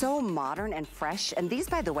 It's so modern and fresh. And these,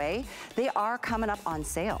 by the way, they are coming up on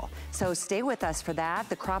sale. So stay with us for that.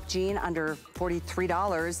 The crop jean under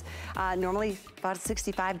 $43, normally about a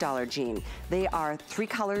 $65 jean. They are 3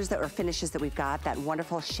 colors that are finishes that we've got. That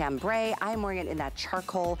wonderful chambray. I'm wearing it in that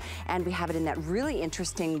charcoal, and we have it in that really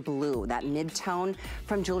interesting blue, that mid-tone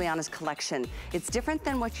from Giuliana's collection. It's different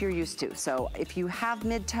than what you're used to. So if you have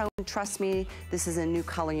mid-tone, trust me, this is a new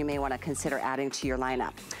color you may want to consider adding to your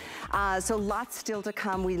lineup. So lots still to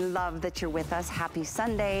come. We love that you're with us. Happy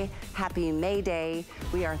Sunday, happy May Day.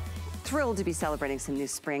 We are thrilled to be celebrating some new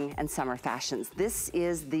spring and summer fashions. This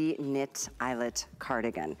is the knit eyelet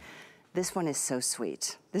cardigan. This one is so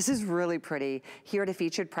sweet. This is really pretty. Here at a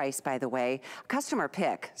featured price, by the way. Customer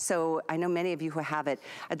pick. So I know many of you who have it.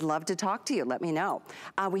 I'd love to talk to you. Let me know.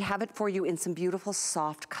 We have it for you in some beautiful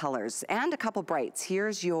soft colors and a couple brights.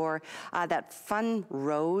 Here's your, that fun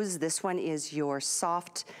rose. This one is your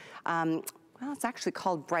soft, well, it's actually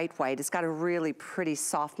called bright white. It's got a really pretty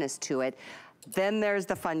softness to it. Then there's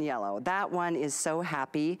the fun yellow. That one is so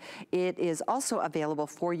happy. It is also available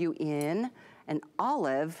for you in an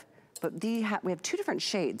olive, but we have 2 different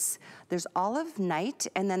shades. There's olive night,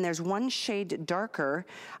 and then there's one shade darker,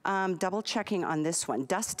 double checking on this one,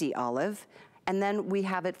 dusty olive. And then we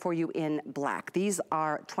have it for you in black. These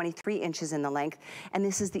are 23 inches in the length, and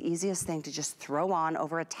this is the easiest thing to just throw on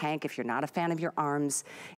over a tank if you're not a fan of your arms.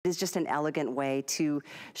 It is just an elegant way to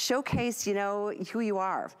showcase, you know, who you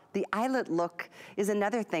are. The eyelet look is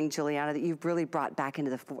another thing, Giuliana, that you've really brought back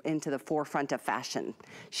into the forefront of fashion.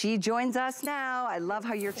 She joins us now. I love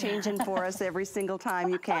how you're changing for us every single time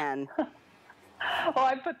you can. Oh,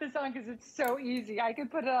 I put this on because it's so easy. I can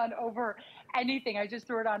put it on over anything. I just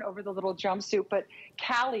threw it on over the little jumpsuit. But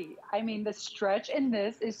Callie, I mean, the stretch in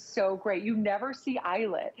this is so great. You never see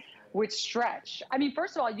eyelet with stretch. I mean,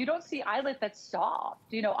 first of all, you don't see eyelet that's soft.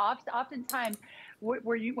 You know, oftentimes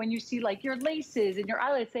when you see like your laces and your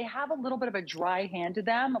eyelets, they have a little bit of a dry hand to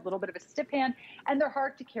them, a little bit of a stiff hand, and they're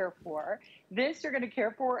hard to care for. This you're going to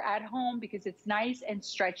care for at home because it's nice and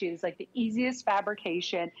stretchy. It's like the easiest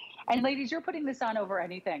fabrication. And ladies, you're putting this on over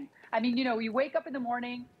anything. I mean, you know, you wake up in the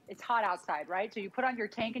morning, it's hot outside, right? So you put on your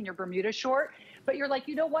tank and your Bermuda short, but you're like,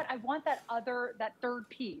 you know what? I want that third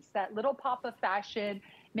piece, that little pop of fashion,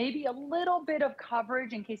 maybe a little bit of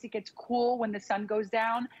coverage in case it gets cool when the sun goes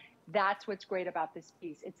down. That's what's great about this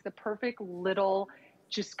piece. It's the perfect little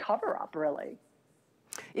just cover up, really.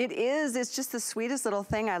 It is, it's just the sweetest little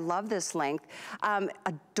thing. I love this length.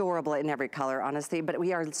 Adorable in every color, honestly, but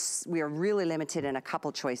we are really limited in a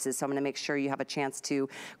couple choices, so I'm gonna make sure you have a chance to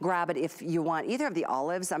grab it if you want either of the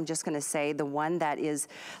olives. I'm just gonna say the one that is,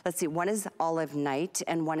 let's see, one is olive night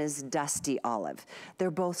and one is dusty olive.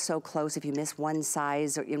 They're both so close. If you miss one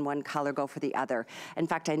size or in one color, go for the other. In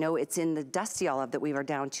fact, I know it's in the dusty olive that we are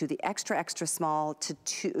down to the extra, extra small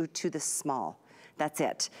to the small. That's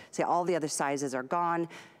it. See, all the other sizes are gone.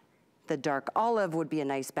 The dark olive would be a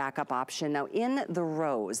nice backup option. Now in the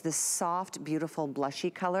rose, this soft, beautiful,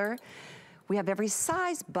 blushy color, we have every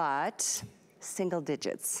size but single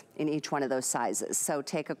digits in each one of those sizes. So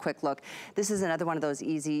take a quick look. This is another one of those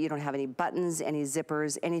easy, you don't have any buttons, any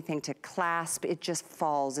zippers, anything to clasp. It just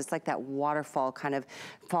falls. It's like that waterfall kind of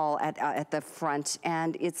fall at the front,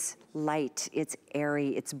 and it's light, it's airy,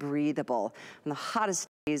 it's breathable. On the hottest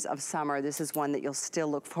days of summer, this is one that you'll still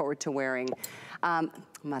look forward to wearing.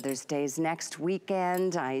 Mother's Day's next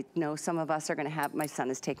weekend. I know some of us are gonna have, my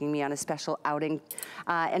son is taking me on a special outing,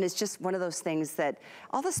 and it's just one of those things that,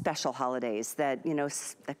 all the special holidays that, you know,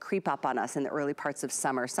 that creep up on us in the early parts of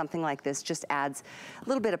summer, something like this just adds a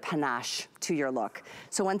little bit of panache to your look.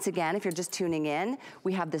 So once again, if you're just tuning in,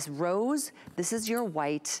 we have this rose, this is your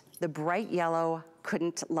white, the bright yellow,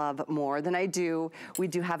 couldn't love more than I do. We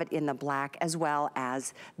do have it in the black as well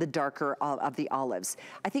as the darker of the olives.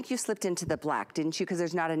 I think you slipped into the black, didn't you? Because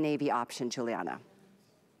there's not a navy option, Giuliana.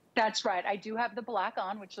 That's right. I do have the black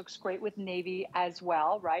on, which looks great with navy as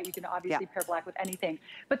well, right? You can obviously pair black with anything.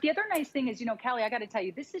 But the other nice thing is, you know, Callie, I got to tell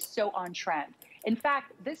you, this is so on trend. In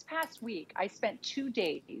fact, this past week, I spent 2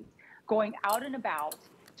 days going out and about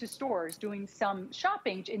to stores doing some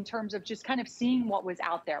shopping in terms of just kind of seeing what was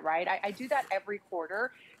out there, right? I do that every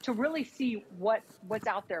quarter to really see what's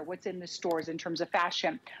out there, what's in the stores in terms of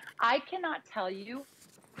fashion. I cannot tell you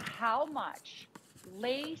how much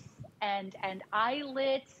lace and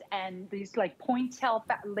eyelets and these like pointel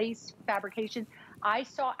lace fabrications I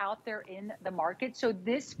saw out there in the market. So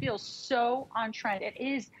this feels so on trend. It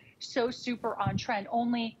is so super on trend.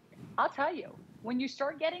 Only, I'll tell you, when you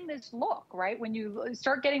start getting this look, right? When you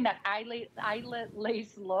start getting that eyelet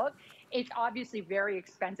lace look, it's obviously very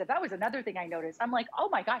expensive. That was another thing I noticed. I'm like, oh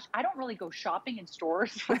my gosh, I don't really go shopping in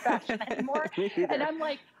stores for fashion anymore. And I'm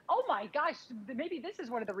like, oh my gosh, maybe this is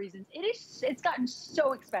one of the reasons. It's gotten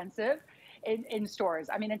so expensive in stores.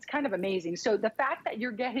 I mean, it's kind of amazing. So the fact that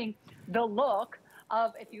you're getting the look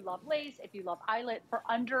of, if you love lace, if you love eyelet, for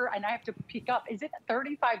under, and I have to peek up, is it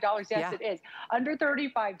 $35? Yes, it is. Under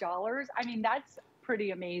 $35, I mean, that's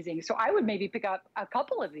pretty amazing. So I would maybe pick up a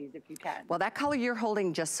couple of these if you can. Well, that color you're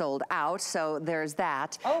holding just sold out, so there's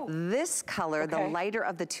that. Oh. This color, the lighter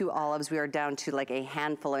of the 2 olives, we are down to like a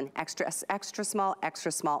handful, and extra small,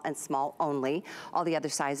 and small only. All the other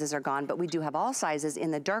sizes are gone, but we do have all sizes in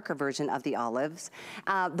the darker version of the olives.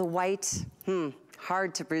 The white,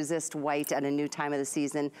 hard to resist white at a new time of the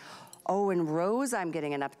season. Oh, and rose, I'm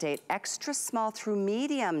getting an update. Extra small through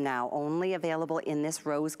medium now, only available in this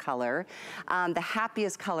rose color. The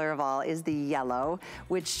happiest color of all is the yellow,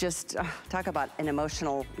 which just, talk about an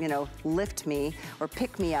emotional, you know, lift me or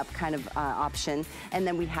pick me up kind of option. And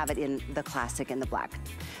then we have it in the classic in the black.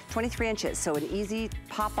 23 inches, so an easy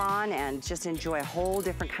pop on and just enjoy a whole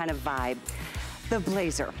different kind of vibe. The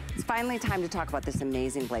blazer. It's finally time to talk about this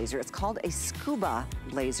amazing blazer. It's called a scuba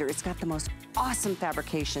blazer. It's got the most awesome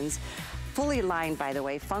fabrications. Fully lined, by the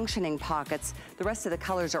way, functioning pockets. The rest of the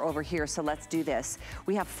colors are over here, so let's do this.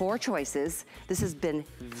 We have 4 choices. This has been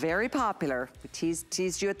very popular. We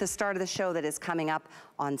teased you at the start of the show that is coming up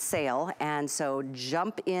on sale, and so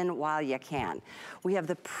jump in while you can. We have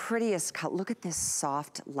the prettiest color. Look at this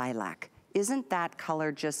soft lilac. Isn't that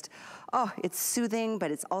color just, oh, it's soothing,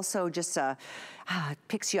 but it's also just, it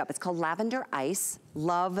picks you up. It's called Lavender Ice.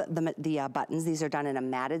 Love the buttons. These are done in a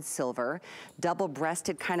matted silver.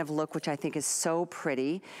 Double-breasted kind of look, which I think is so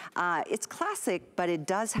pretty. It's classic, but it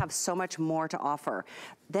does have so much more to offer.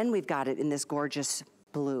 Then we've got it in this gorgeous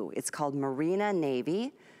blue. It's called Marina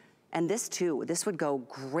Navy. And this too, this would go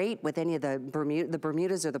great with any of the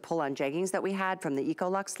Bermudas or the pull-on jeggings that we had from the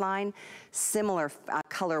Ecolux line. Similar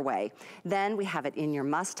colorway. Then we have it in your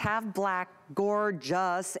must-have black,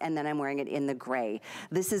 gorgeous, and then I'm wearing it in the gray.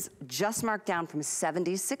 This is just marked down from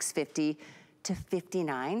 $76.50 to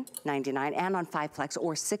 $59.99 and on 5-plex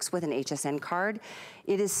or 6 with an HSN card.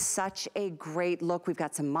 It is such a great look. We've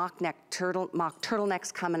got some mock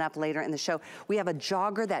turtlenecks coming up later in the show. We have a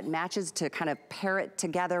jogger that matches to kind of pair it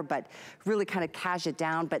together, but really kind of cash it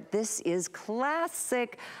down. But this is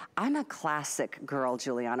classic. I'm a classic girl,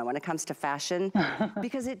 Giuliana, when it comes to fashion,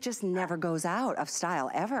 because it just never goes out of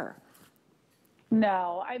style, ever.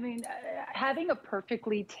 No, I mean, having a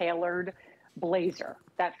perfectly tailored blazer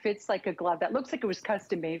that fits like a glove, that looks like it was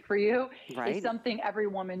custom made for you, Right. is something every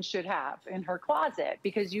woman should have in her closet,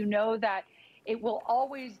 because you know that it will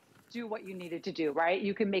always do what you need it to do, right?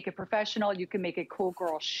 You can make it professional, you can make it cool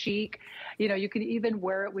girl chic. You know, you can even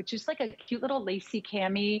wear it with just like a cute little lacy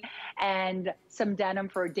cami and some denim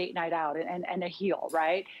for a date night out, and a heel,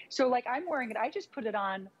 right? So like I'm wearing it, I just put it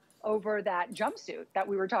on over that jumpsuit that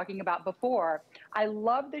we were talking about before. I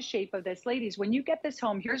love the shape of this. Ladies, when you get this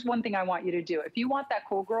home, here's one thing I want you to do. If you want that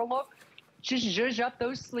cool girl look, just zhuzh up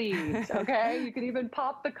those sleeves, okay? You can even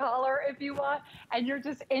pop the collar if you want, and you're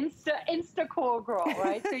just insta cool girl,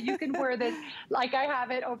 right? So you can wear this like I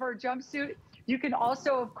have it over a jumpsuit. You can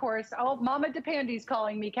also, of course, oh, Mama DePandy's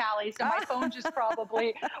calling me, Callie, so my phone just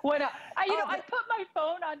probably went up. I put my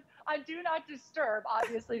phone on Do Not Disturb,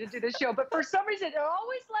 obviously, to do the show, but for some reason, it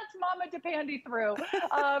always lets Mama DePandy through.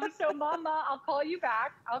 So Mama, I'll call you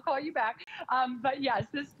back. But yes,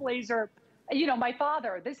 this blazer, you know, my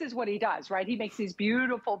father, this is what he does, right? He makes these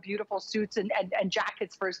beautiful, beautiful suits and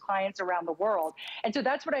jackets for his clients around the world. And so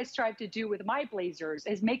that's what I strive to do with my blazers,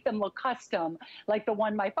 is make them look custom, like the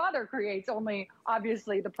one my father creates, only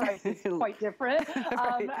obviously the price is quite different.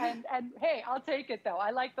 Right. And hey, I'll take it though.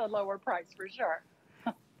 I like the lower price for sure.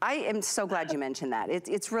 I am so glad you mentioned that.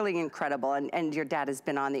 It's really incredible, and your dad has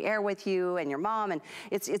been on the air with you and your mom, and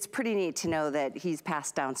it's pretty neat to know that he's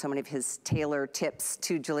passed down so many of his tailor tips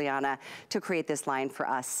to Giuliana to create this line for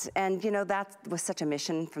us. And you know, that was such a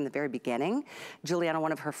mission from the very beginning. Giuliana,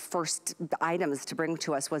 one of her first items to bring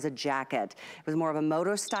to us was a jacket. It was more of a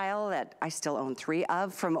moto style that I still own 3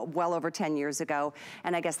 of from well over 10 years ago,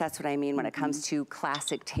 and I guess that's what I mean when it comes to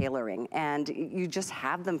classic tailoring. And you just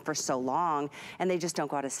have them for so long, and they just don't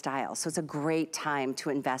go out of style. So it's a great time to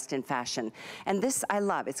invest in fashion. And this I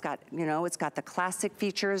love. It's got, you know, it's got the classic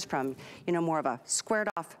features from, you know, more of a squared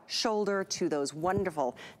off shoulder to those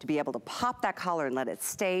wonderful, to be able to pop that collar and let it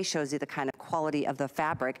stay, shows you the kind of quality of the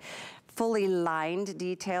fabric. Fully lined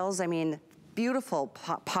details. I mean, beautiful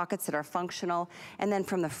pockets that are functional. And then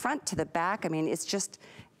from the front to the back, I mean, it's just,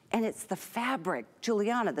 and it's the fabric,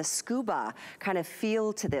 Giuliana, the scuba kind of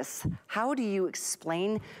feel to this. How do you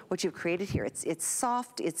explain what you've created here? It's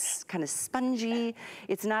soft, it's kind of spongy,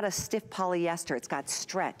 it's not a stiff polyester, it's got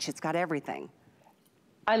stretch, it's got everything.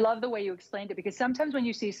 I love the way you explained it, because sometimes when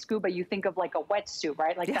you see scuba, you think of like a wetsuit,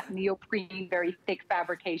 right? Like that neoprene, very thick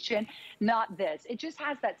fabrication. Not this. It just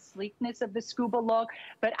has that sleekness of the scuba look,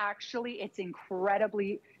 but actually it's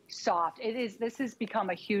incredibly soft. This has become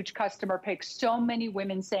a huge customer pick. So many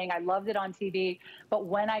women saying, I loved it on TV, but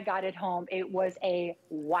when I got it home, it was a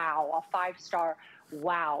wow, a 5-star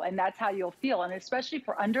wow. And that's how you'll feel. And especially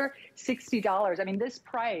for under $60, I mean, this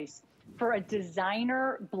price for a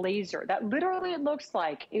designer blazer that literally it looks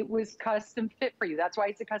like it was custom fit for you. That's why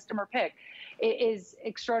it's a customer pick. It is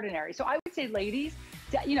extraordinary. So I would say, ladies,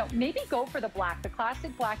 you know, maybe go for the black, the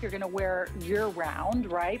classic black you're going to wear year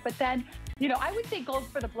round, right? But then, you know, I would say go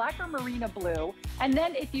for the black or marina blue. And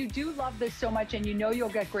then if you do love this so much and you know you'll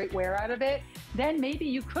get great wear out of it, then maybe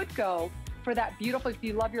you could go for that beautiful, if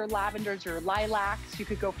you love your lavenders or lilacs, you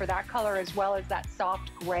could go for that color as well as that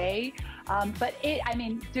soft gray. But I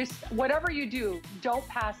mean, just whatever you do, don't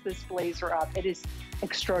pass this blazer up. It is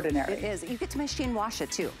extraordinary. It is. You get to machine wash it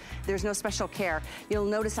too. There's no special care. You'll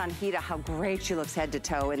notice on Hita how great she looks head to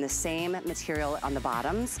toe in the same material on the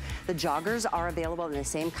bottoms. The joggers are available in the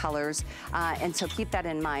same colors, and so keep that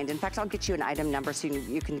in mind. In fact, I'll get you an item number so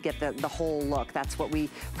you can get the whole look. That's what we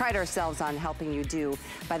pride ourselves on helping you do.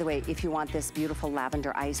 By the way, if you want this beautiful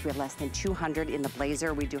lavender ice, we have less than 200 in the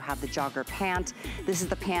blazer. We do have the jogger pant. This is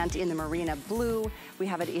the pant in the marina blue. We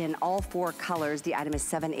have it in all 4 colors. The item is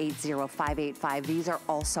 780585. These are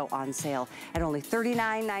also on sale at only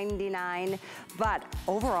 $39.99. But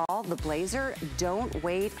overall, the blazer, don't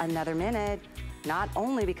wait another minute. Not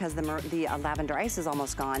only because the lavender ice is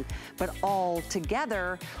almost gone, but all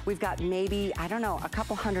together, we've got maybe, I don't know, a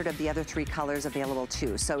couple hundred of the other 3 colors available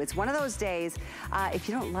too. So it's one of those days, if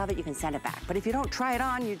you don't love it, you can send it back. But if you don't try it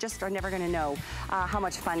on, you just are never gonna know how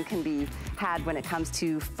much fun can be had when it comes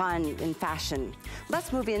to fun in fashion.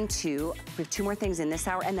 Let's move into, we have 2 more things in this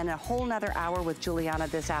hour, and then a whole nother hour with Giuliana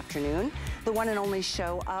this afternoon, the one and only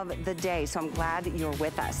show of the day. So I'm glad you're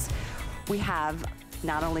with us. We have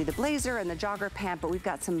not only the blazer and the jogger pant, but we've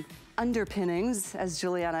got some underpinnings, as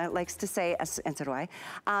Giuliana likes to say, and so do I,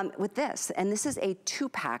 with this. And this is a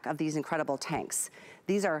 2-pack of these incredible tanks.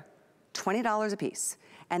 These are $20 a piece,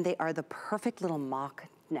 and they are the perfect little mock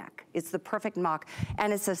neck. It's the perfect mock,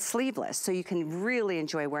 and it's a sleeveless, so you can really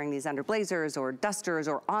enjoy wearing these under blazers or dusters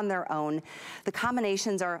or on their own. The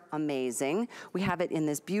combinations are amazing. We have it in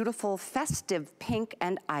this beautiful festive pink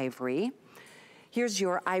and ivory. Here's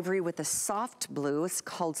your ivory with a soft blue. It's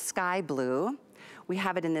called sky blue. We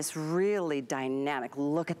have it in this really dynamic,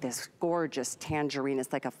 look at this gorgeous tangerine.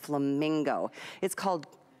 It's like a flamingo. It's called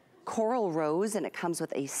Coral Rose, and it comes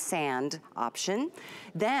with a sand option.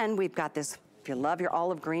 Then we've got this, if you love your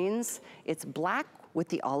olive greens, it's black with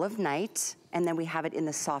the olive night, and then we have it in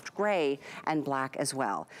the soft gray and black as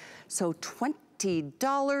well. So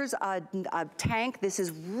 $20 a tank. This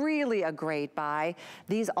is really a great buy.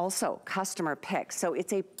 These also customer picks, so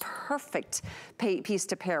it's a perfect piece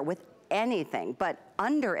to pair with anything, but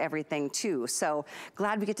under everything too. So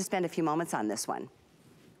glad we get to spend a few moments on this one.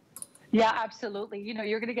 Yeah, absolutely. You know,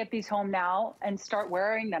 you're going to get these home now and start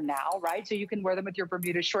wearing them now, right? So you can wear them with your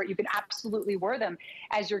Bermuda short. You can absolutely wear them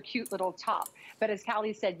as your cute little top. But as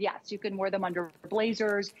Callie said, yes, you can wear them under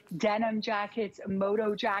blazers, denim jackets,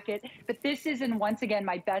 moto jacket. But this is, and once again,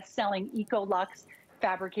 my best-selling Eco Luxe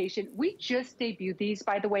fabrication. We just debuted these,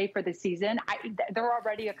 by the way, for the season. They're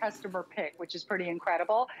already a customer pick, which is pretty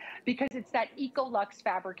incredible because it's that Eco Luxe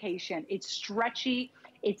fabrication. It's stretchy,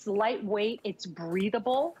 it's lightweight, it's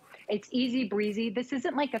breathable, it's easy breezy. This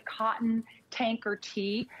isn't like a cotton tank or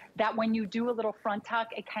tee that when you do a little front tuck,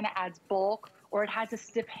 it kind of adds bulk, or it has a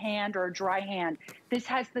stiff hand or a dry hand. This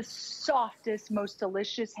has the softest, most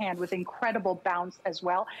delicious hand with incredible bounce as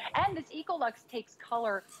well. And this Eco Luxe takes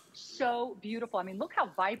color so beautiful. I mean, look how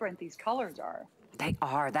vibrant these colors are. They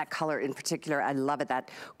are, that color in particular, I love it,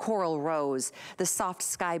 that coral rose, the soft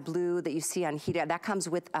sky blue that you see on Hita, that comes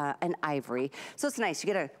with an ivory. So it's nice,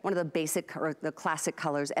 you get one of the basic or the classic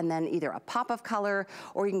colors and then either a pop of color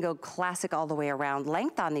or you can go classic all the way around.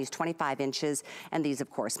 Length on these 25 inches and these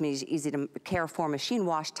of course, easy to care for, machine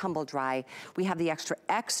wash, tumble dry. We have the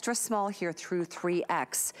extra small here through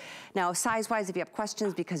 3X. Now size-wise, if you have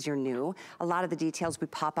questions because you're new, a lot of the details we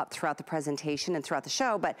pop up throughout the presentation and throughout the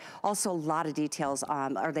show, but also a lot of details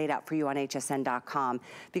are laid out for you on hsn.com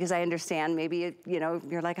because I understand maybe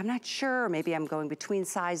you're like, I'm not sure, maybe I'm going between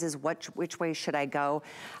sizes, which way should I go?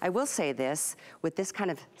 I will say this, with this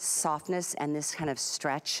kind of softness and this kind of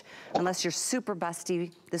stretch, unless you're super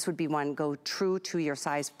busty, this would be one, go true to your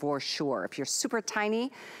size for sure. If you're super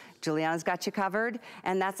tiny, Giuliana's got you covered,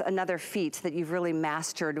 and that's another feat that you've really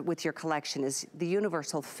mastered with your collection is the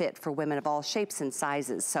universal fit for women of all shapes and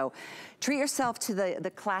sizes. So treat yourself to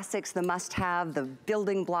the classics, the must-have, the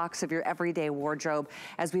building blocks of your everyday wardrobe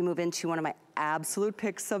as we move into one of my absolute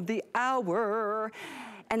picks of the hour.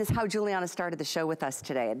 And it's how Giuliana started the show with us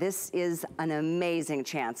today. This is an amazing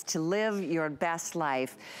chance to live your best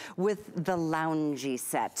life with the loungy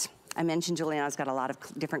set. I mentioned Giuliana's got a lot of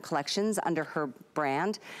different collections under her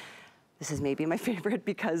brand. This is maybe my favorite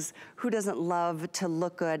because who doesn't love to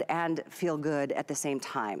look good and feel good at the same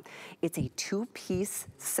time? It's a two-piece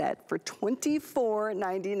set for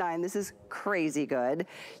 $24.99. This is crazy good.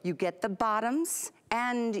 You get the bottoms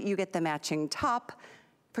and you get the matching top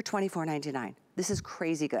for $24.99. This is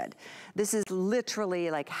crazy good. This is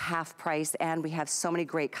literally like half price and we have so many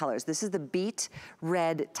great colors. This is the beet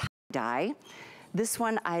red tie-dye. This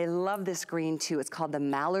one, I love this green too. It's called the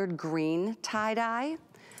mallard green tie-dye.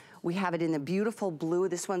 We have it in the beautiful blue.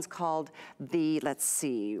 This one's called the, let's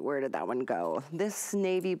see, where did that one go? This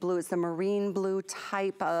navy blue, it's the marine blue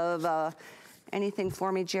type of, anything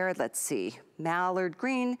for me, Jared? Let's see. Mallard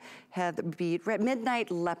green, have the beet red,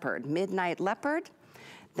 midnight leopard.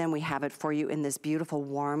 Then we have it for you in this beautiful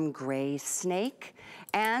warm gray snake.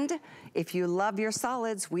 And if you love your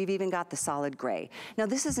solids, we've even got the solid gray. Now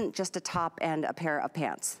this isn't just a top and a pair of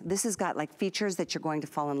pants. This has got like features that you're going to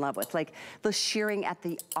fall in love with, like the shearing at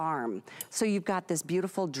the arm. So you've got this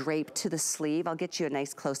beautiful drape to the sleeve. I'll get you a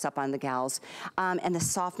nice close up on the gals. And the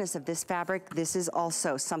softness of this fabric, this is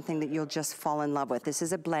also something that you'll just fall in love with. This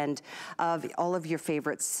is a blend of all of your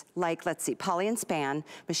favorites, like let's see, poly and span,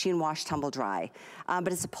 machine wash, tumble dry.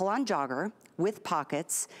 But it's a pull-on jogger with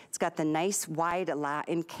pockets. It's got the nice wide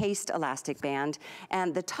encased elastic band,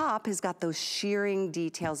 and the top has got those shearing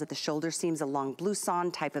details at the shoulder seams, a long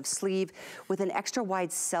blouson type of sleeve with an extra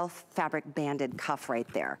wide self fabric banded cuff right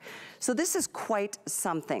there. So this is quite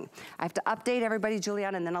something. I have to update everybody,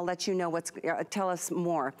 Giuliana, and then I'll let you know tell us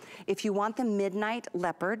more. If you want the midnight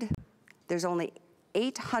leopard, there's only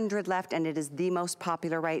 800 left and it is the most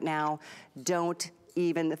popular right now. Don't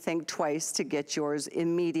even think twice to get yours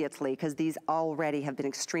immediately because these already have been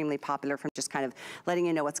extremely popular from just kind of letting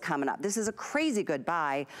you know what's coming up. This is a crazy good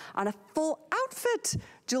buy on a full outfit,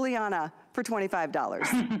 Giuliana, for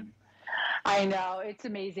 $25. I know, it's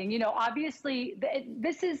amazing. You know, obviously,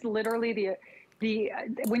 this is literally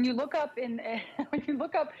when you look up when you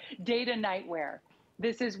look up data nightwear,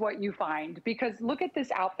 this is what you find. Because look at this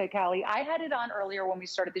outfit, Callie. I had it on earlier when we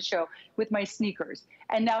started the show with my sneakers.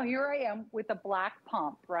 And now here I am with a black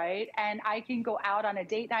pump, right? And I can go out on a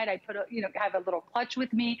date night. I have a little clutch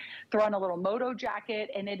with me, throw on a little moto jacket,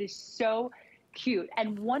 and it is so cute.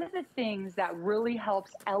 And one of the things that really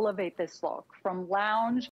helps elevate this look from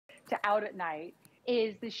lounge to out at night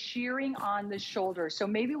is the shearing on the shoulder. So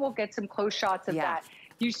maybe we'll get some close shots of that.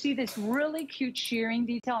 You see this really cute shearing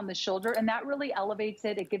detail on the shoulder, and that really elevates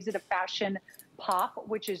it. It gives it a fashion pop,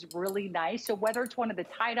 which is really nice. So whether it's one of the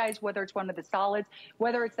tie-dyes, whether it's one of the solids,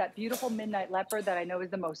 whether it's that beautiful midnight leopard that I know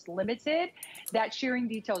is the most limited, that shearing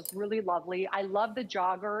detail is really lovely. I love the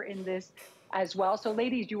jogger in this as well. So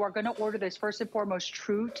ladies, you are going to order this first and foremost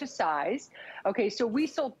true to size. Okay, so we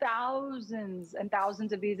sold thousands and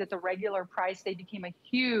thousands of these at the regular price. They became a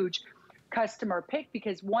huge customer pick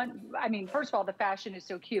because first of all, the fashion is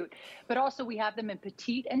so cute, but also we have them in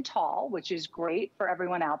petite and tall, which is great for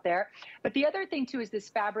everyone out there. But the other thing too is this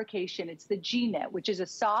fabrication. It's the G-knit, which is a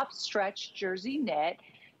soft stretch jersey knit,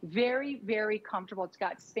 very, very comfortable. It's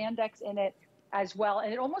got spandex in it as well,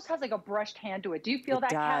 and it almost has like a brushed hand to it. Do you feel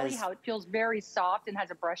that, Callie, how it feels very soft and has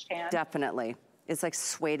a brushed hand? Definitely. It's like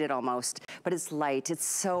suede almost, but it's light. It's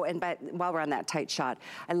so, while we're on that tight shot,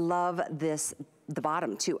 I love the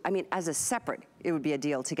bottom too. I mean, as a separate, it would be a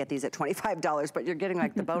deal to get these at $25, but you're getting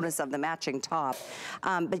like the bonus of the matching top.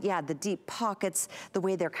 But yeah, the deep pockets, the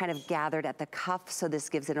way they're kind of gathered at the cuff, so this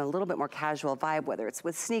gives it a little bit more casual vibe, whether it's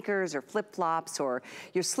with sneakers or flip-flops or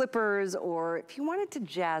your slippers, or if you wanted to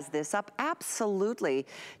jazz this up, absolutely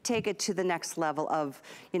take it to the next level of,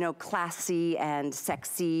 you know, classy and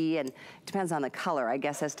sexy, and it depends on the color, I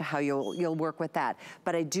guess, as to how you'll work with that.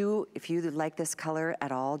 But if you like this color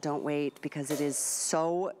at all, don't wait, because it is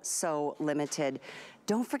so, so limited.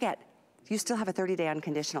 Don't forget, you still have a 30-day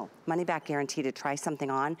unconditional money-back guarantee to try something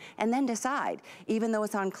on and then decide, even though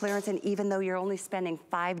it's on clearance and even though you're only spending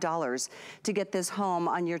 $5 to get this home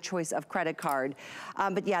on your choice of credit card.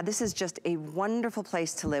 But yeah, this is just a wonderful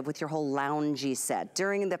place to live with your whole loungy set.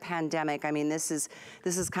 During the pandemic, I mean, this is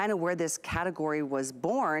kind of where this category was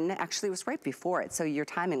born. Actually, it was right before it, so your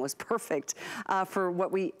timing was perfect for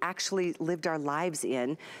what we actually lived our lives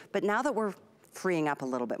in. But now that we're freeing up a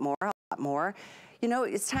little bit more, you know,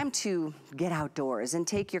 it's time to get outdoors and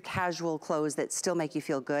take your casual clothes that still make you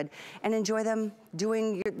feel good and enjoy them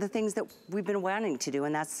doing the things that we've been wanting to do,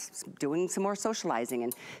 and that's doing some more socializing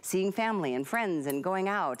and seeing family and friends and going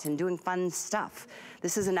out and doing fun stuff.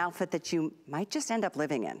 This is an outfit that you might just end up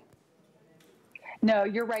living in. No,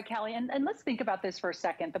 you're right, Callie. And let's think about this for a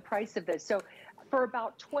second, the price of this. So for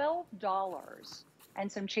about $12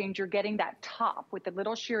 and some change, you're getting that top with the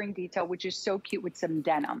little shearing detail, which is so cute, with some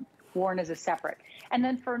denim worn as a separate. And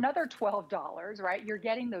then for another $12, right, you're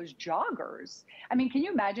getting those joggers. I mean, can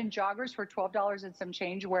you imagine joggers for $12 and some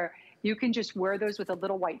change, where you can just wear those with a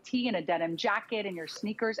little white tee and a denim jacket and your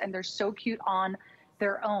sneakers, and they're so cute on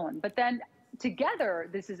their own. But then together,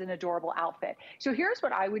 this is an adorable outfit. So here's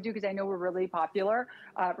what I would do, because I know we're really popular.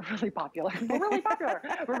 We're really popular.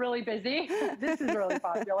 We're really busy. This is really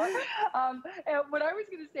popular. And what I was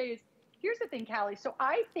going to say is, here's the thing, Callie. So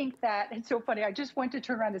I think that, it's so funny, I just went to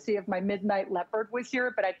turn around to see if my midnight leopard was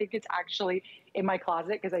here, but I think it's actually in my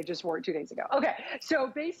closet because I just wore it 2 days ago. Okay,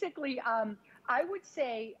 so basically, I would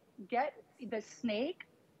say get the snake,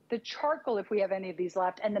 the charcoal, if we have any of these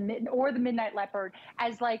left, and the midnight leopard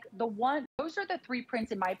as like the one. Those are the three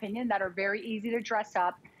prints, in my opinion, that are very easy to dress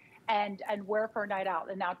up and wear for a night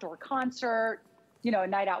out, an outdoor concert, you know, a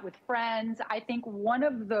night out with friends. I think one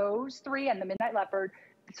of those three and the midnight leopard.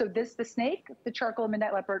 So the snake, the charcoal, and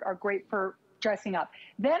midnight leopard are great for dressing up.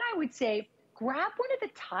 Then I would say grab one of the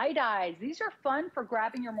tie-dyes. These are fun for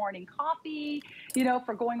grabbing your morning coffee, you know,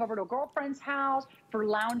 for going over to a girlfriend's house, for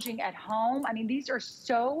lounging at home. I mean, these are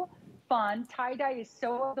so fun. Tie-dye is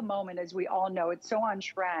so of the moment, as we all know. It's so on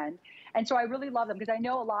trend. And so I really love them, because I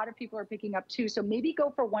know a lot of people are picking up too. So maybe go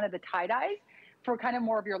for one of the tie-dyes for kind of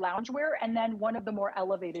more of your loungewear, and then one of the more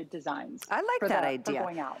elevated designs. I like that idea. For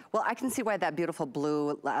going out. Well, I can see why that beautiful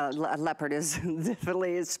blue leopard is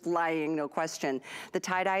definitely is flying, no question. The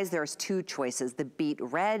tie-dyes, there's two choices, the beet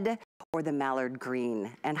red or the mallard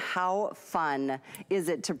green. And how fun is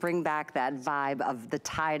it to bring back that vibe of the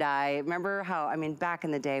tie-dye? Remember how, I mean, back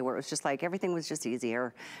in the day where it was just like, everything was just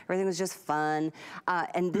easier, everything was just fun.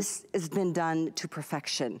 And this has been done to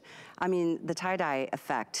perfection. I mean, the tie-dye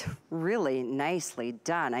effect, really nicely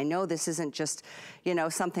done. I know this isn't just, you know,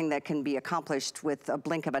 something that can be accomplished with a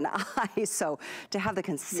blink of an eye. So to have the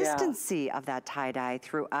consistency of that tie-dye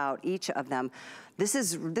throughout each of them, this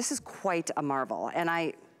is quite a marvel. And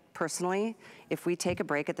I, personally, if we take a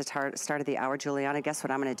break at the start of the hour, Giuliana, guess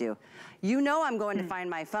what I'm gonna do? You know I'm going to find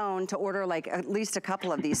my phone to order like at least a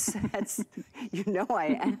couple of these sets. You know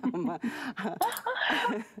I am.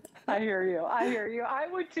 I hear you. I hear you. I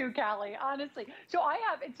would too, Callie, honestly. So I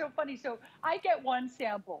have, it's so funny. So I get one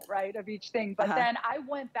sample, right, of each thing, but then I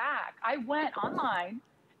went back. I went online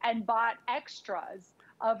and bought extras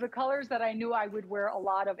of the colors that I knew I would wear a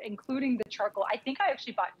lot of, including the charcoal. I think I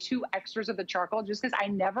actually bought 2 extras of the charcoal just because I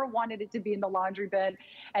never wanted it to be in the laundry bin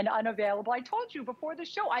and unavailable. I told you before the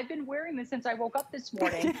show, I've been wearing this since I woke up this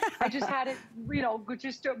morning. I just had it, you know,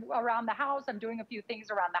 just around the house. I'm doing a few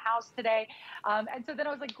things around the house today. And so then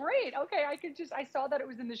I was like, great, okay, I saw that it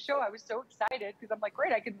was in the show. I was so excited because I'm like,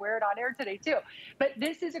 great, I could wear it on air today too. But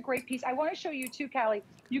this is a great piece. I want to show you too, Callie.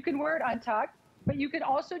 You can wear it untucked. But you can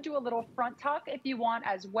also do a little front tuck if you want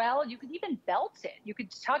as well. You could even belt it. You could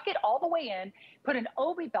tuck it all the way in, put an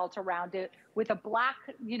obi belt around it with a black,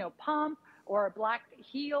 you know, pump or a black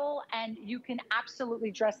heel, and you can absolutely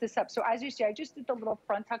dress this up. So as you see, I just did the little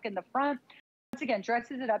front tuck in the front. Once again,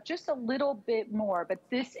 dresses it up just a little bit more, but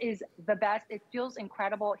this is the best. It feels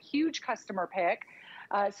incredible. Huge customer pick.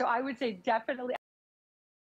 So I would say definitely.